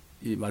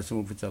이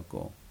말씀을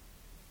붙잡고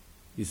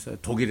있어요.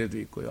 독일에도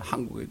있고요.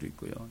 한국에도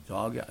있고요.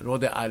 저기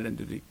로데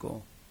아일랜드도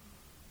있고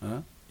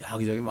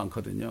여기저기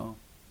많거든요.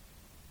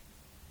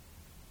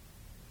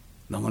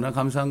 너무나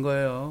감사한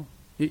거예요.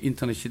 이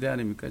인터넷 시대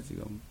아닙니까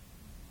지금.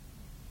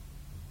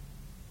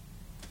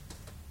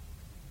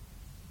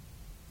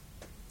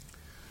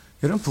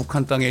 여러분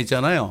북한 땅에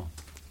있잖아요.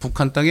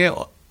 북한 땅에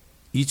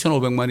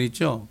 2,500만이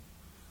있죠.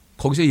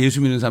 거기서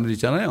예수 믿는 사람들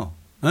있잖아요.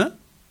 에?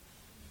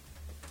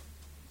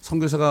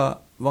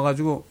 선교사가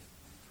와가지고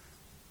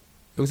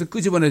여기서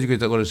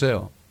끄집어내주겠다고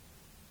그랬어요.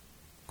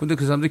 근데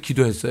그 사람들이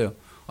기도했어요.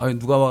 아니,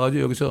 누가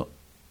와가지고 여기서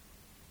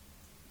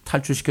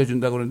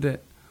탈출시켜준다고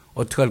그러는데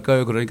어떻게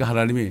할까요? 그러니까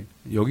하나님이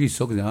여기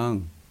있어,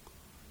 그냥.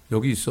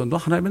 여기 있어. 너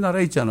하나님의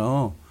나라에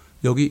있잖아.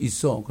 여기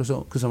있어.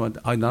 그래서 그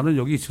사람한테, 아니, 나는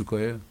여기 있을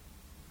거예요.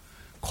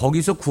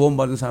 거기서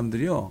구원받은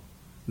사람들이요,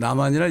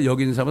 나만이나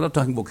여기 있는 사람보다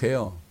더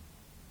행복해요.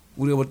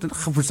 우리가 볼 때는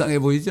불쌍해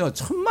보이죠?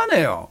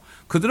 천만에요.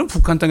 그들은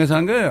북한 땅에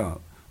사는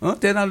거예요.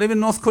 They're not living in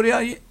North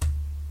Korea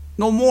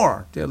no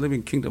more. They're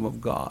living in Kingdom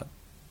of God.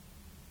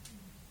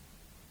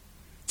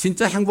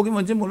 진짜 행복이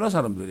뭔지 몰라,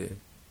 사람들이.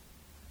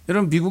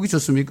 여러분, 미국이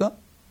좋습니까?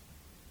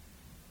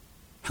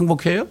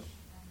 행복해요?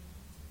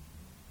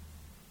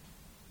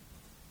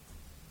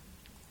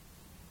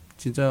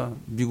 진짜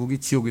미국이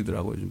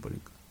지옥이더라고요, 요즘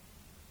보니까.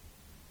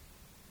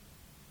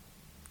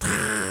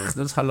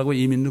 다들 살라고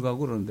이민도 가고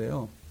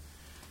그러는데요.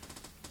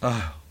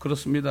 아,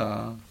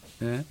 그렇습니다.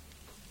 예.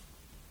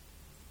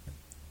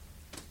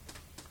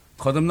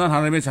 거듭난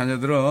하나님의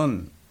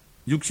자녀들은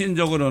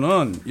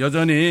육신적으로는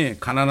여전히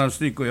가난할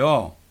수도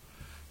있고요.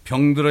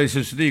 병들어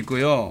있을 수도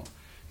있고요.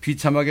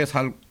 비참하게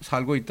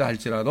살고 있다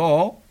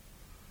할지라도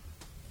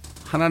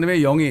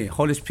하나님의 영이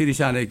홀리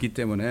스피릿이 안에 있기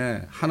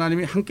때문에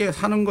하나님이 함께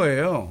사는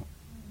거예요.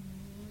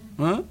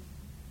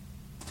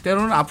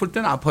 때로는 아플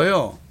때는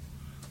아파요.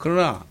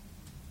 그러나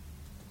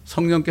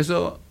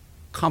성령께서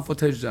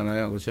컴포트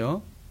해주잖아요.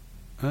 그렇죠?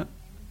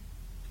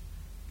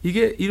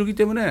 이게 이러기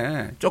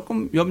때문에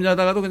조금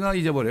염려하다가도 그냥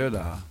잊어버려요,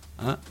 다.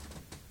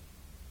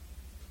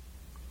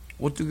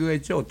 오뚜기가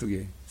있죠,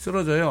 오뚜기.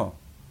 쓰러져요.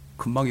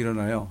 금방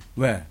일어나요.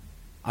 왜?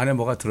 안에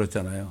뭐가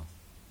들었잖아요.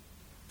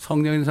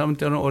 성령 있는 사람은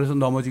때로는 어려서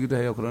넘어지기도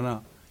해요.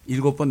 그러나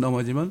 7번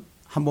넘어지면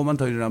한 번만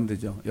더 일어나면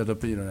되죠.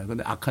 8번 일어나요.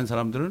 근데 악한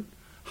사람들은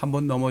한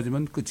번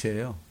넘어지면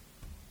끝이에요.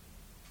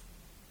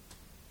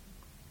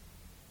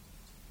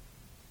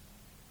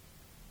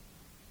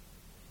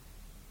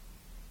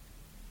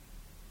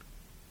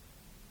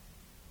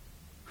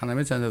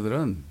 하나님의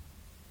자녀들은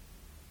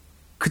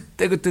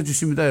그때그때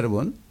주십니다,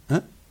 여러분.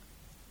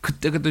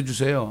 그때그때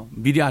주세요.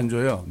 미리 안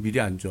줘요. 미리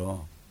안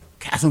줘.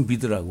 계속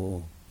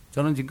믿으라고.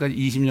 저는 지금까지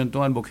 20년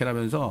동안 목회를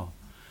하면서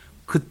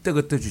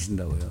그때그때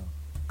주신다고요.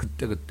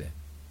 그때그때.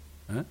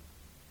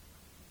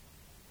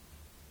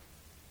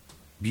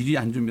 미리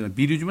안 줍니다.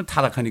 미리 주면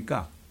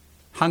타락하니까.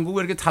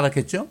 한국은 왜 이렇게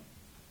타락했죠?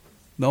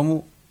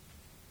 너무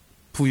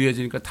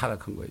부유해지니까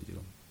타락한 거예요,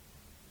 지금.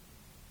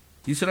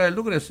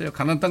 이스라엘도 그랬어요.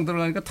 가나안 땅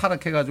들어가니까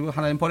타락해가지고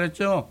하나님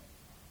버렸죠.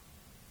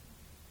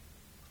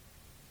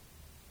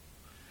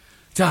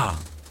 자,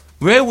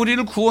 왜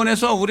우리를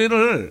구원해서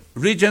우리를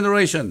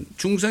regeneration,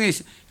 중생의,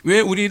 왜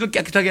우리를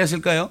깨끗하게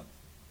했을까요?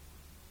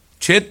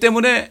 죄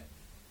때문에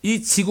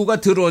이 지구가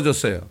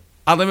더러워졌어요.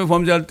 아담이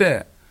범죄할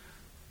때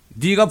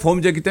네가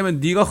범죄했기 때문에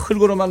네가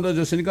흙으로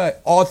만들어졌으니까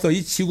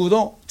이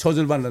지구도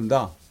젖을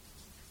받는다.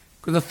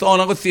 그래서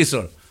thorn하고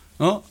thistle,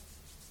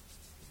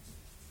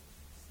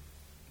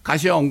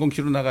 가시와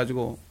엉겅퀴로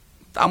나가지고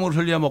땀을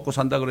흘려 먹고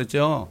산다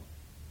그랬죠.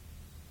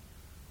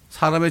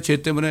 사람의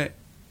죄 때문에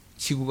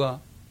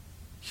지구가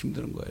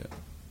힘든 거예요.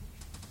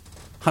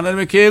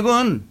 하나님의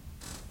계획은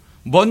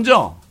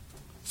먼저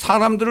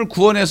사람들을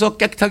구원해서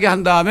깨끗하게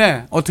한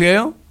다음에 어떻게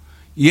해요?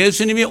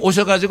 예수님이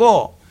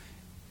오셔가지고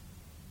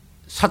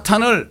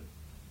사탄을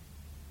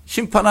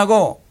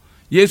심판하고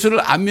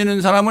예수를 안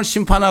믿는 사람을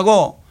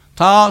심판하고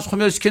다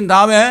소멸시킨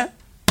다음에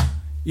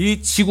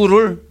이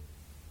지구를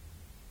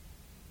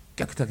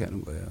깨끗하게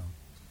하는 거예요.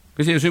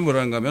 그래서 예수님이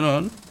뭐라는가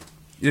하면은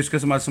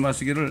예수께서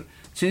말씀하시기를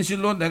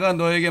진실로 내가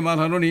너에게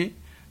말하노니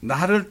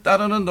나를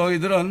따르는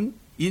너희들은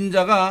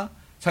인자가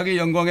자기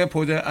영광의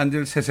보좌에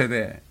앉을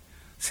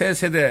새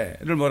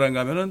세대를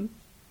뭐라는가 하면은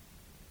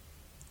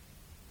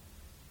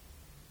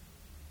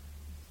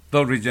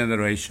the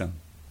regeneration,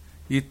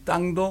 이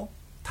땅도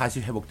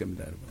다시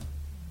회복됩니다, 여러분.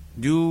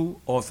 New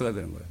Earth가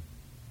되는 거예요.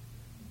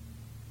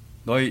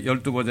 너희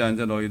 12보좌에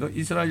앉아 너희도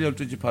이스라엘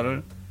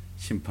 12지파를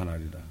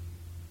심판하리라.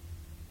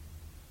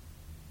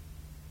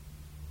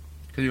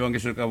 그래서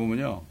요한계시록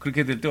가보면요,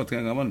 그렇게 될 때 어떻게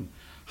하냐면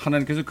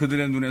하나님께서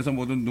그들의 눈에서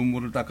모든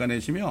눈물을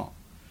닦아내시며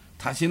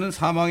다시는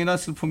사망이나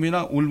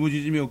슬픔이나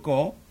울부짖음이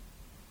없고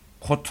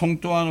고통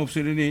또한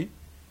없으리니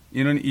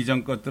이는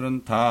이전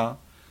것들은 다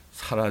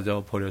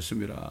사라져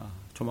버렸습니다.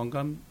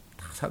 조만간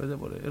다 사라져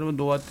버려요. 여러분,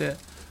 노아 때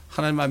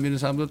하나님 안 믿는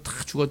사람들 다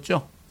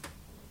죽었죠?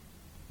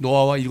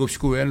 노아와 7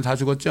 식구 외에는 다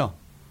죽었죠?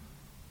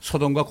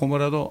 소돔과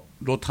고모라도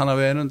롯 하나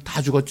외에는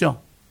다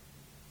죽었죠?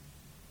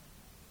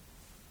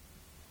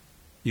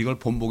 이걸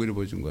본보기를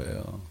보여준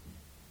거예요.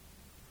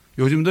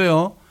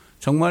 요즘도요,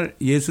 정말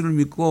예수를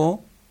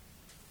믿고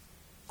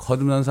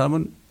거듭난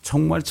사람은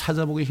정말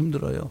찾아보기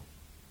힘들어요.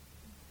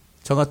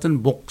 저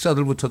같은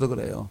목사들부터도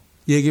그래요.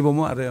 얘기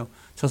보면 알아요.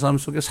 저 사람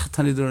속에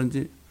사탄이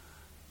들었는지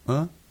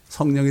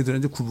성령이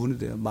들었는지 구분이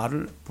돼요.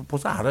 말을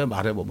벌써 알아요.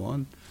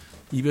 말해보면.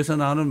 입에서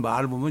나오는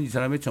말을 보면 이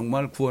사람이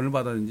정말 구원을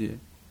받았는지.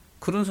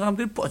 그런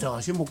사람들이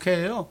뻐젓이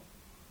목회해요.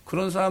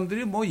 그런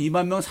사람들이 뭐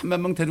 2만 명, 3만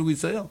명 데리고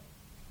있어요.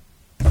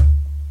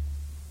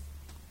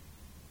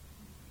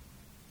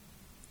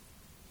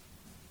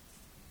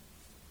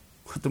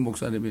 같은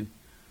목사님이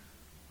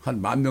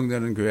한 10,000명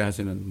되는 교회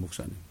하시는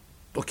목사님,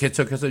 또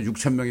개척해서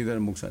 6,000명이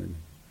되는 목사님이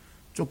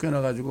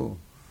쫓겨나가지고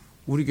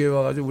우리 교회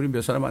와가지고 우리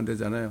몇 사람 안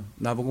되잖아요.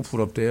 나보고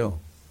부럽대요.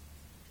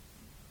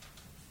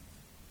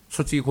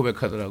 솔직히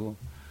고백하더라고.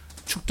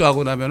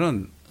 축도하고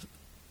나면은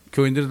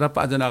교인들이 다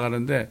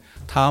빠져나가는데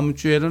다음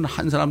주에는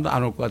한 사람도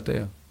안 올 것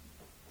같대요.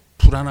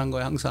 불안한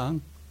거야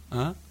항상.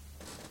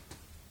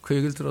 그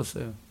얘기를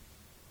들었어요.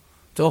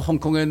 저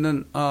홍콩에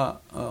있는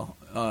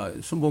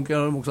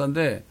순봉교회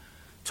목사인데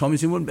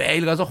점심을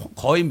매일 가서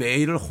거의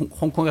매일을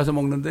홍콩에 가서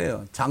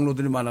먹는데요.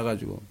 장로들이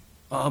많아가지고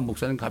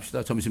목사님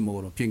갑시다 점심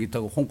먹으러 비행기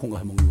타고 홍콩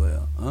가서 먹는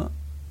거예요.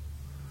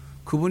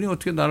 그분이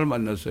어떻게 나를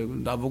만났어요?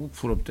 나보고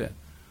부럽대.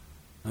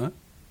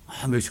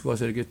 멕시코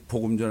가서 이렇게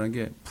복음 전하는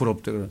게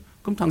부럽대.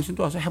 그럼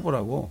당신도 와서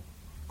해보라고.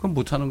 그럼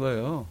못하는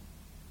거예요.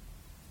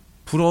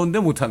 부러운데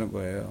못하는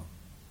거예요.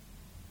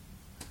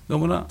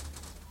 너무나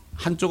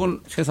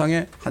한쪽은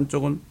세상에,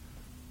 한쪽은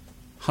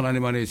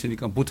하나님 안에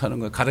있으니까 못하는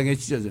거예요. 가랑에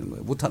찢어지는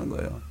거예요. 못하는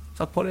거예요.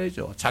 싹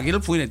버려야죠. 자기를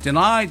부인해.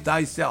 Deny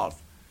thyself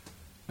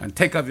and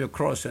take up your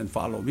cross and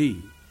follow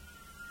me.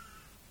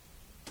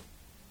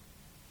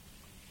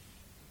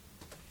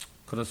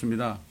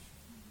 그렇습니다.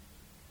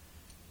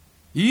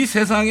 이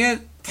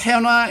세상에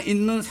태어나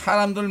있는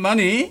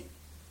사람들만이,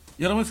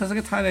 여러분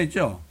세상에 태어나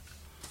있죠?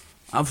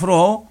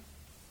 앞으로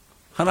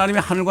하나님이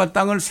하늘과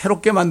땅을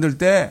새롭게 만들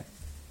때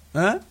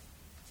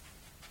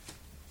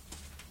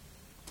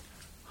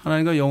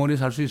하나님과 영원히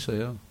살 수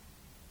있어요.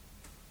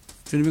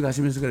 주님이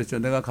가시면서 그랬죠.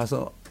 내가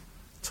가서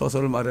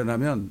처소를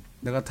마련하면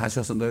내가 다시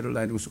와서 너희를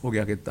나의 곳에 오게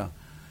하겠다.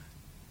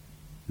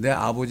 내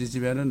아버지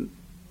집에는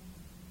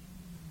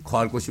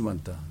거할 곳이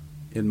많다.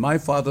 In my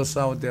father's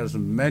house there's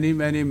many,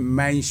 many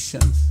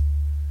mansions.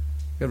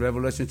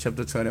 Revelation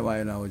chapter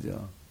 20에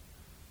나오죠.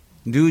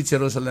 뉴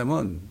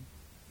제루살렘은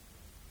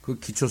그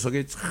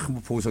기초석이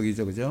참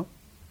보석이죠. 그죠?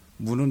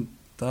 문은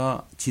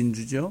다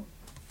진주죠.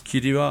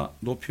 길이와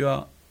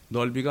높이와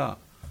넓이가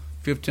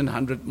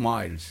 1,500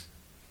 miles.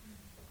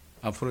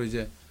 앞으로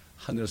이제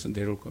하늘에서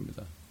내려올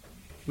겁니다.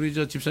 우리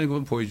저 집사님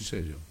그건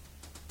보여주셔야죠.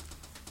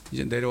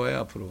 이제 내려와요,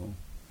 앞으로.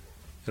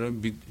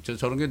 여러분,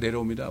 저런 게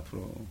내려옵니다,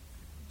 앞으로.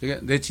 이게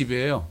내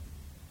집이에요.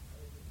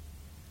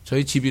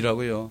 저희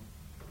집이라고요.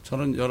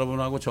 저는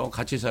여러분하고 저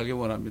같이 살기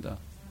원합니다.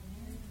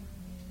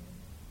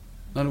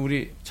 나는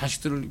우리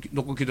자식들을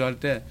놓고 기도할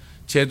때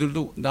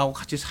쟤들도 나하고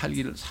같이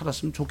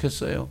살았으면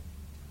좋겠어요.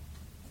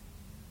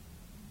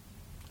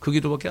 그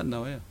기도밖에 안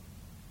나와요.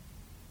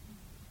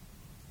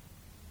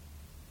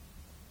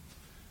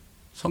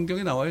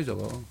 성경에 나와요,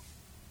 저거.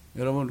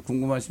 여러분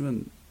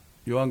궁금하시면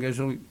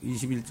요한계시록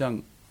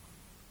 21장,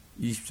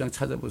 20장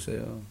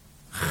찾아보세요.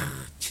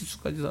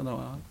 칠수까지 다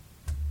나와.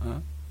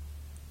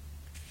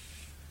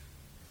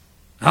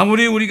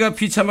 아무리 우리가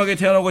비참하게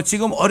태어나고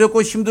지금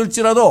어렵고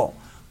힘들지라도,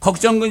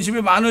 걱정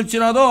근심이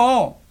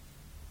많을지라도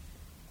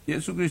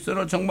예수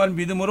그리스도를 정말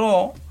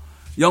믿음으로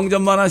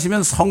영접만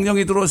하시면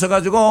성령이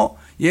들어오셔가지고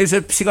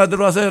예수의 피가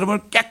들어와서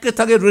여러분을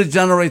깨끗하게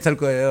regenerate 할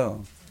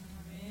거예요.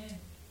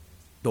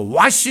 The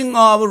washing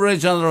of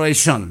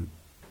regeneration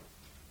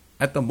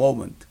at the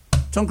moment.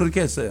 전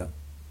그렇게 했어요.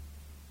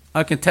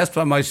 I can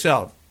testify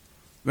myself.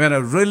 When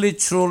I really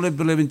truly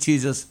believe in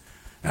Jesus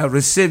and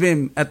receive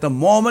Him at the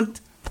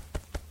moment,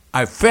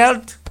 I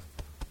felt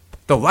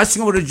the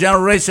washing of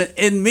regeneration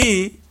in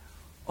me.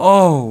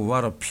 Oh,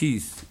 what a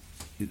peace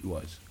it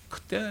was.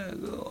 그때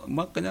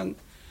막 그냥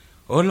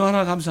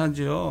얼마나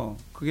감사한지요.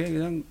 그게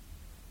그냥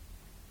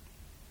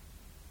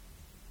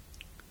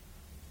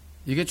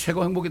이게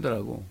최고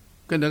행복이더라고.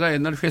 그 내가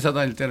옛날 회사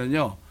다닐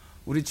때는요,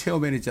 우리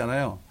체어맨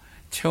있잖아요.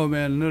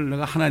 체어맨을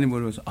내가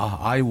하나님으로 해서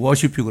I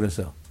worship you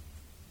그랬어요.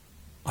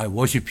 I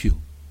worship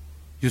you.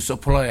 You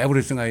supply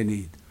everything I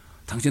need.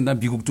 당신 난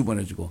미국도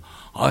보내주고,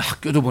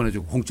 학교도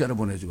보내주고, 공짜로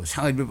보내주고,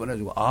 생활비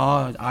보내주고,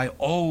 I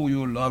owe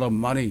you a lot of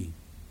money.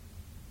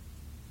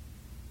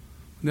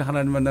 근데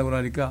하나님 만나고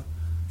나니까,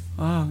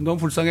 너무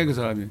불쌍해, 그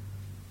사람이.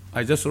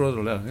 I just wrote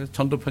a letter.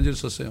 전도 편지를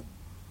썼어요.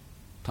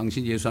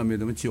 당신 예수 안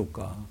믿으면 지옥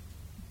가.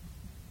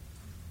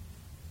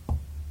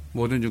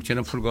 모든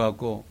육체는 풀과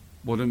같고,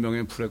 모든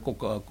명예는 풀에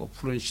꽃과 같고,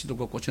 풀은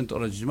시들고 꽃은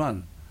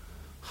떨어지지만,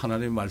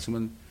 하나님의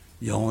말씀은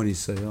영원히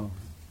있어요.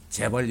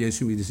 제발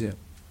예수 믿으세요.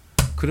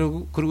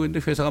 그러고 있는데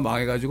회사가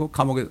망해가지고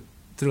감옥에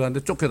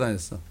들어갔는데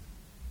쫓겨다녔어.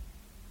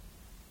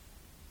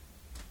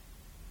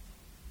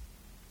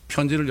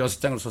 편지를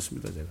 6장을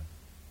썼습니다, 제가.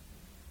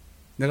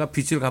 내가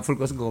빚을 갚을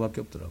것은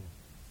그거밖에 없더라고.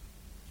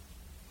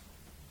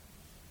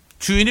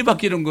 주인이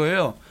바뀌는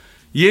거예요.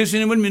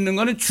 예수님을 믿는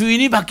거는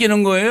주인이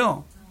바뀌는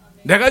거예요.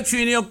 내가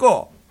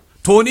주인이었고,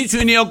 돈이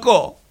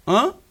주인이었고,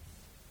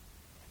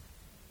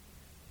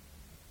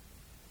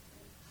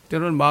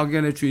 때로는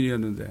마귀의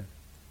주인이었는데,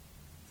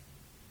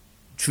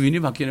 주인이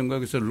바뀌는 거예요.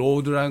 그래서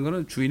로드라는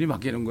거는 주인이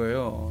바뀌는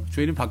거예요.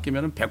 주인이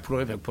바뀌면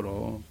 100%예요,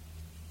 100%.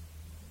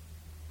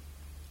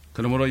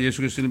 그러므로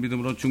예수 그리스도를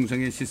믿음으로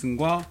중생의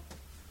시승과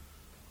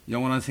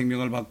영원한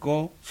생명을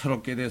받고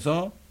새롭게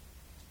돼서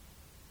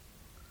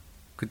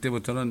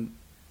그때부터는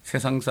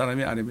세상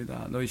사람이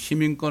아닙니다. 너희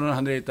시민권은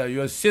하늘에 있다.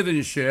 Your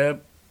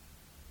citizenship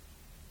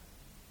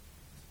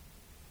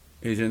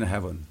is in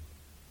heaven.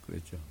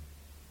 그랬죠.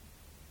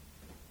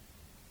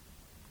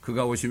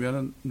 그가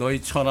오시면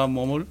너희 천한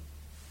몸을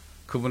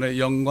그분의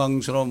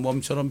영광스러운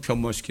몸처럼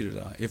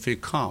변모시키리라. If he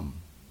come,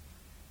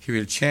 he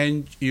will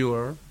change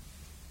your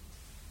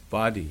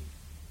body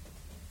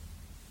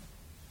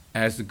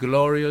as the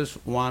glorious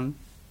one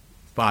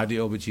body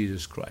of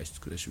Jesus Christ.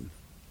 그랬습니다.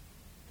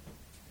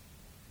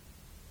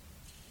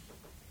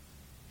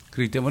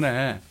 그렇기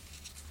때문에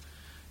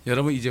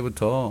여러분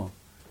이제부터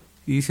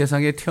이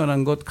세상에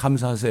태어난 것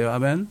감사하세요.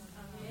 아멘.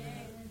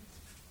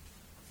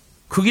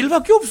 그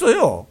길밖에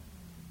없어요.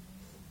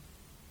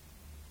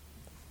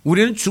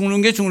 우리는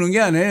죽는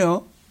게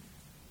아니에요.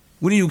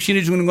 우리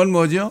육신이 죽는 건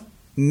뭐죠?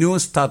 뉴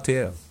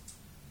스타트예요.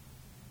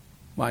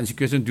 뭐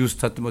안식교에서 뉴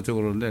스타트 뭐 저거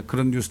그러는데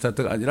그런 뉴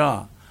스타트가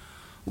아니라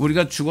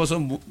우리가 죽어서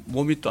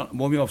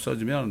몸이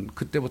없어지면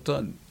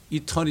그때부터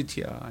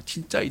이터니티야.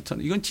 진짜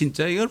이터니티. 이건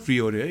진짜 이건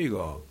리얼이에요.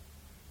 이거.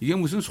 이게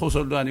무슨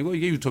소설도 아니고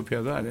이게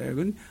유토피아도 아니에요.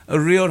 이건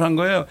리얼한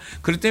거예요.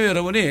 그렇기 때문에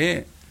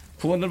여러분이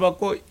구원을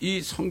받고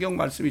이 성경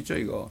말씀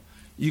있죠.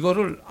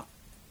 이거를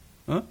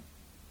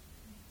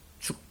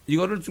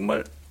이거를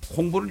정말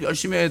공부를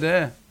열심히 해야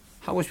돼.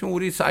 하고 싶으면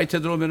우리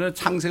사이트에 들어오면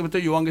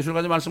창세기부터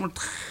요한계시록까지 말씀을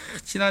다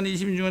지난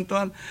 26년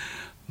동안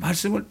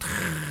말씀을 다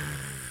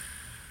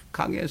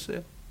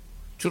강의했어요.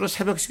 주로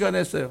새벽 시간에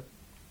했어요.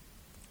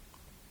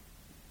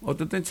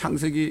 어떨 땐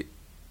창세기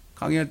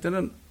강의할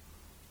때는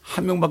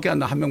한 명밖에 안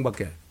나와. 한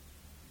명밖에.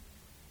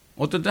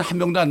 어떨 땐 한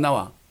명도 안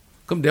나와.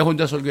 그럼 내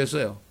혼자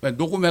설교했어요. 왜?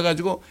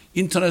 녹음해가지고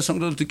인터넷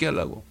성도들 듣게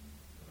하려고.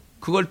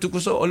 그걸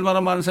듣고서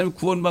얼마나 많은 사람이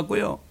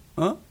구원받고요.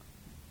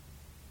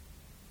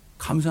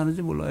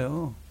 감사하는지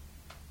몰라요.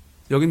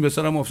 여긴 몇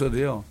사람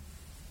없어도요.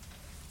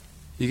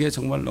 이게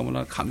정말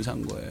너무나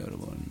감사한 거예요,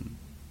 여러분.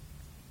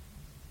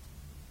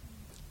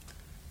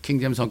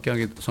 킹잼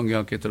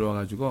성경학교에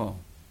들어와가지고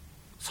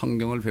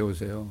성경을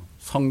배우세요.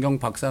 성경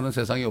박사는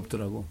세상에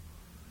없더라고.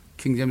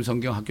 킹잼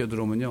성경학교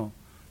들어오면요.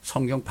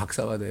 성경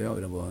박사가 돼요,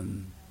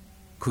 여러분.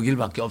 그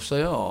길밖에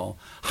없어요.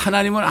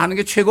 하나님을 아는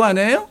게 최고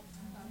아니에요?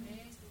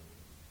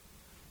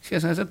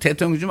 세상에서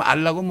대통령 좀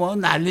알라고 뭐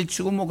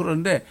난리치고 뭐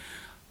그러는데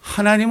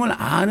하나님을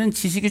아는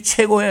지식이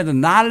최고예요. The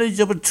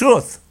knowledge of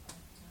truth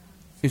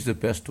is the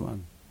best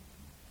one.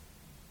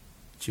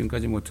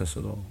 지금까지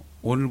못했어도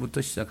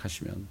오늘부터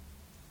시작하시면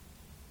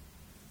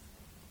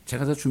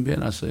제가 다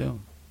준비해놨어요.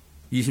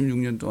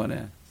 26년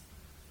동안에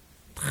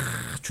다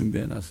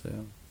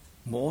준비해놨어요.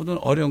 모든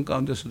어려운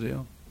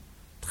가운데서도요.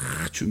 다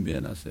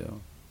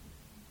준비해놨어요.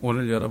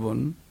 오늘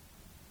여러분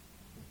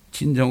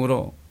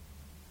진정으로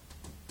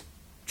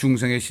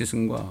중생의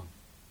시승과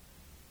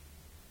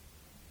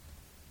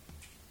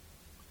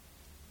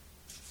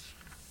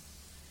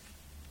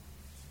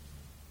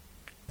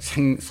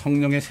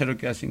성령의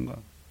새롭게 하신과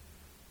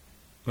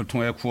그걸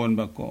통하여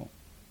구원받고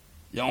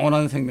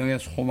영원한 생명의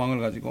소망을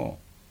가지고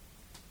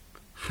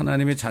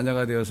하나님의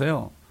자녀가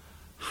되어서요.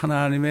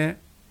 하나님의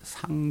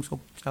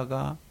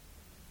상속자가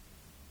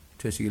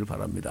되시길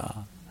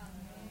바랍니다.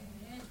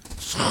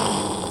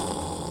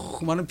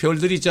 수많은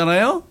별들이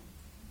있잖아요.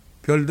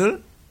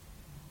 별들.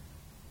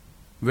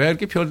 왜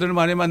이렇게 별들을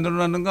많이 만들어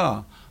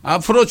놨는가?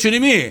 앞으로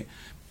주님이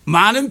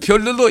많은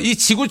별들도 이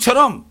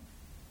지구처럼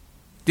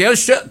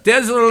There's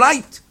a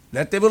light.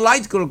 Let there be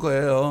light 그럴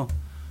거예요.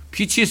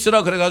 빛이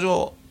있으라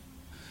그래가지고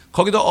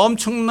거기도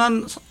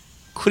엄청난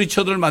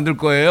크리처들을 만들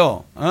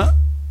거예요.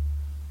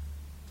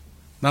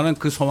 나는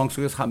그 소망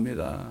속에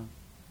삽니다.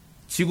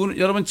 지구는,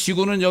 여러분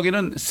지구는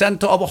여기는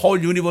Center of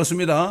Whole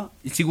Universe입니다.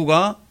 이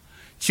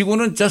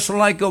지구는 just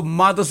like a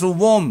mother's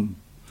womb.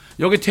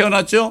 여기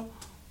태어났죠?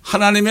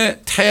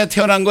 하나님의 태에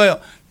태어난 거예요.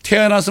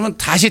 태어났으면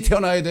다시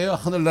태어나야 돼요.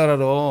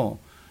 하늘나라로.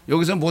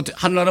 여기서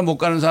하늘나라 못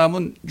가는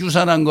사람은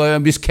유산한 거예요.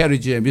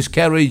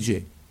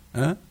 miscarriage.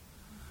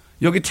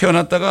 여기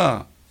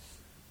태어났다가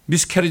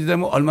miscarriage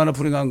되면 얼마나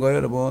불행한 거예요,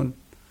 여러분.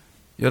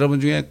 여러분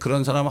중에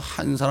그런 사람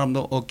한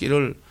사람도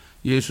없기를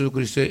예수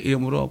그리스도의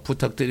이름으로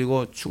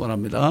부탁드리고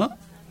축원합니다.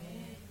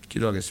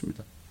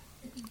 기도하겠습니다.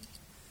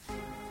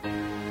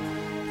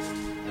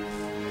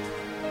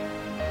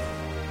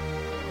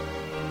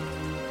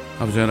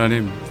 아버지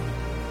하나님,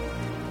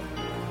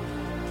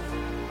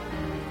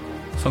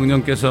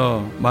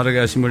 성령께서 마르게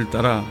하심을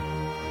따라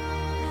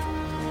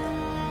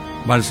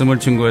말씀을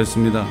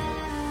증거했습니다.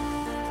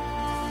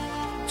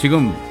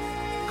 지금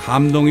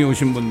감동이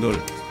오신 분들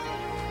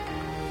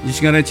이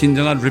시간에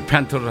진정한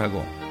리펜트를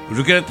하고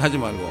리그렛 하지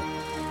말고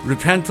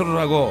리펜트를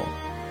하고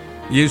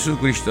예수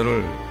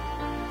그리스도를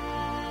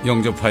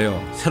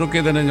영접하여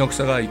새롭게 되는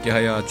역사가 있게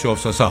하여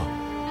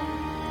주옵소서.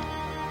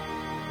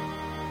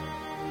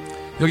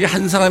 여기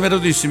한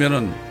사람이라도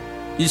있으면은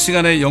이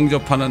시간에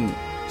영접하는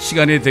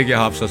시간이 되게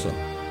하옵소서.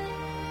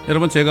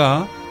 여러분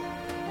제가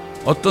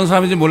어떤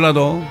사람인지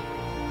몰라도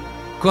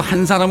그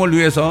한 사람을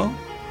위해서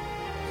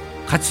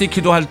같이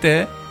기도할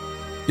때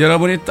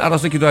여러분이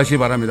따라서 기도하시기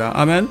바랍니다.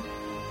 아멘.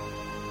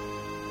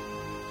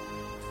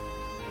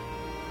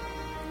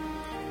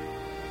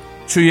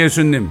 주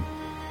예수님,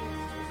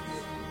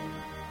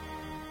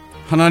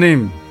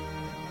 하나님,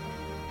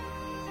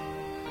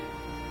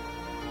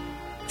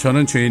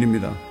 저는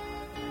죄인입니다.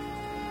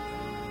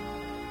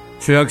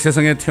 죄악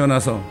세상에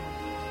태어나서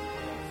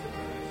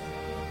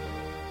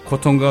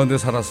고통 가운데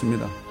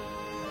살았습니다.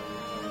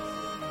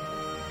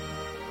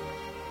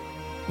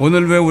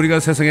 오늘 왜 우리가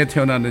세상에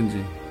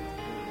태어났는지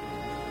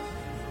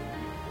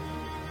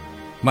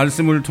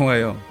말씀을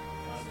통하여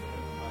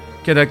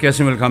깨닫게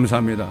하심을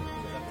감사합니다.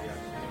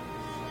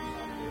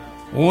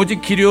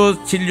 오직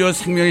길이요 진리요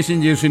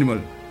생명이신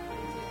예수님을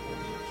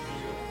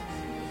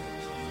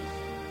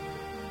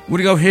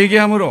우리가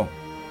회개함으로,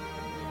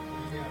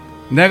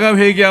 내가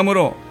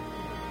회개함으로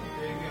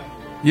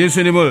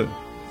예수님을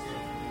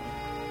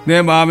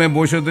내 마음에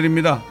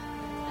모셔드립니다.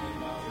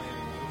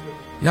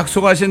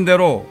 약속하신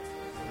대로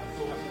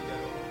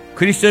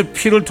그리스도의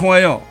피를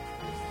통하여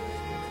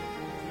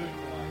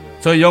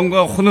저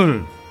영과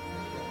혼을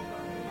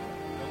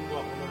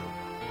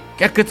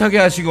깨끗하게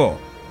하시고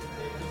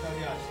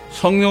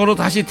성령으로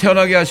다시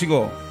태어나게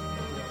하시고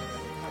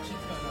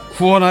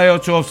구원하여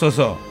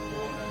주옵소서.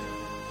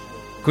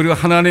 그리고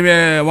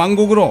하나님의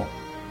왕국으로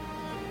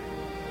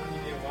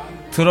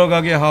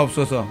들어가게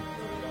하옵소서.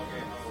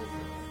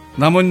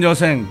 남은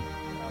여생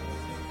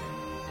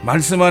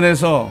말씀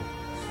안에서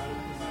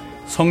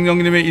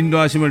성령님의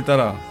인도하심을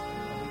따라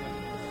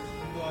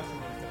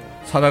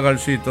살아갈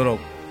수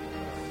있도록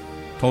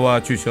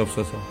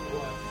도와주시옵소서.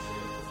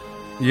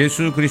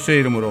 예수 그리스도의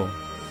이름으로,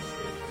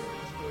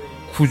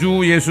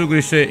 구주 예수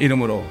그리스도의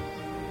이름으로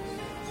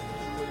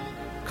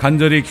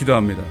간절히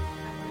기도합니다.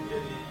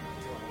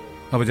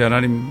 아버지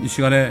하나님, 이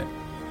시간에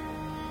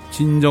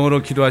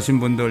진정으로 기도하신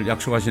분들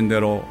약속하신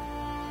대로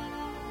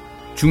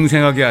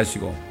중생하게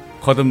하시고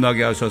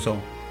거듭나게 하셔서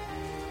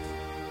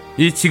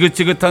이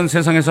지긋지긋한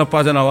세상에서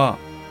빠져나와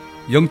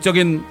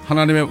영적인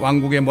하나님의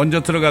왕국에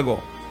먼저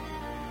들어가고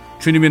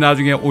주님이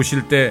나중에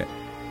오실 때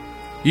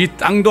이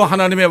땅도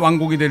하나님의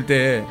왕국이 될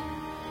때에,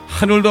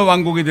 하늘도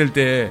왕국이 될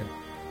때에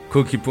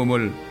그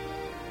기쁨을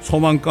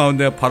소망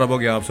가운데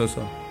바라보게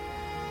하옵소서.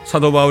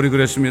 사도 바울이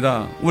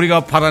그랬습니다.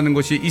 우리가 바라는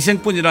것이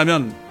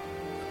이생뿐이라면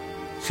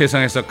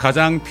세상에서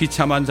가장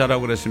비참한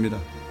자라고 그랬습니다.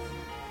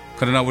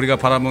 그러나 우리가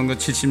바라보는 건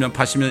 70년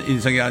 80년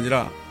인생이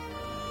아니라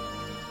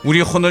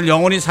우리 혼을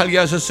영원히 살게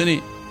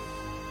하셨으니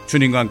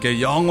주님과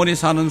함께 영원히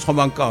사는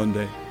소망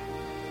가운데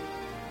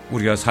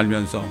우리가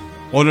살면서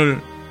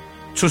오늘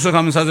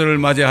추수감사절을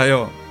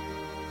맞이하여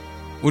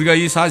우리가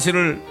이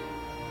사실을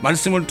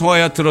말씀을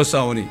통하여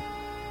들었사오니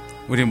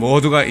우리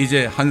모두가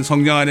이제 한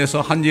성령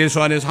안에서, 한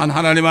예수 안에서, 한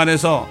하나님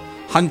안에서,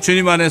 한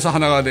주님 안에서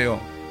하나가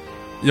되어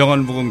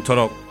영원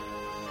무궁토록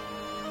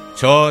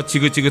저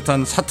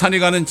지긋지긋한 사탄이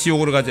가는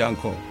지옥으로 가지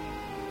않고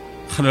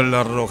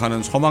하늘나라로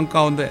가는 소망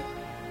가운데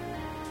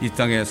이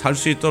땅에 살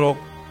수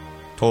있도록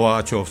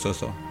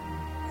도와주옵소서.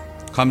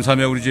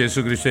 감사하며 우리 주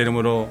예수 그리스도의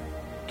이름으로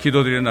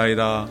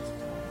기도드리나이다.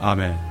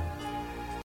 아멘.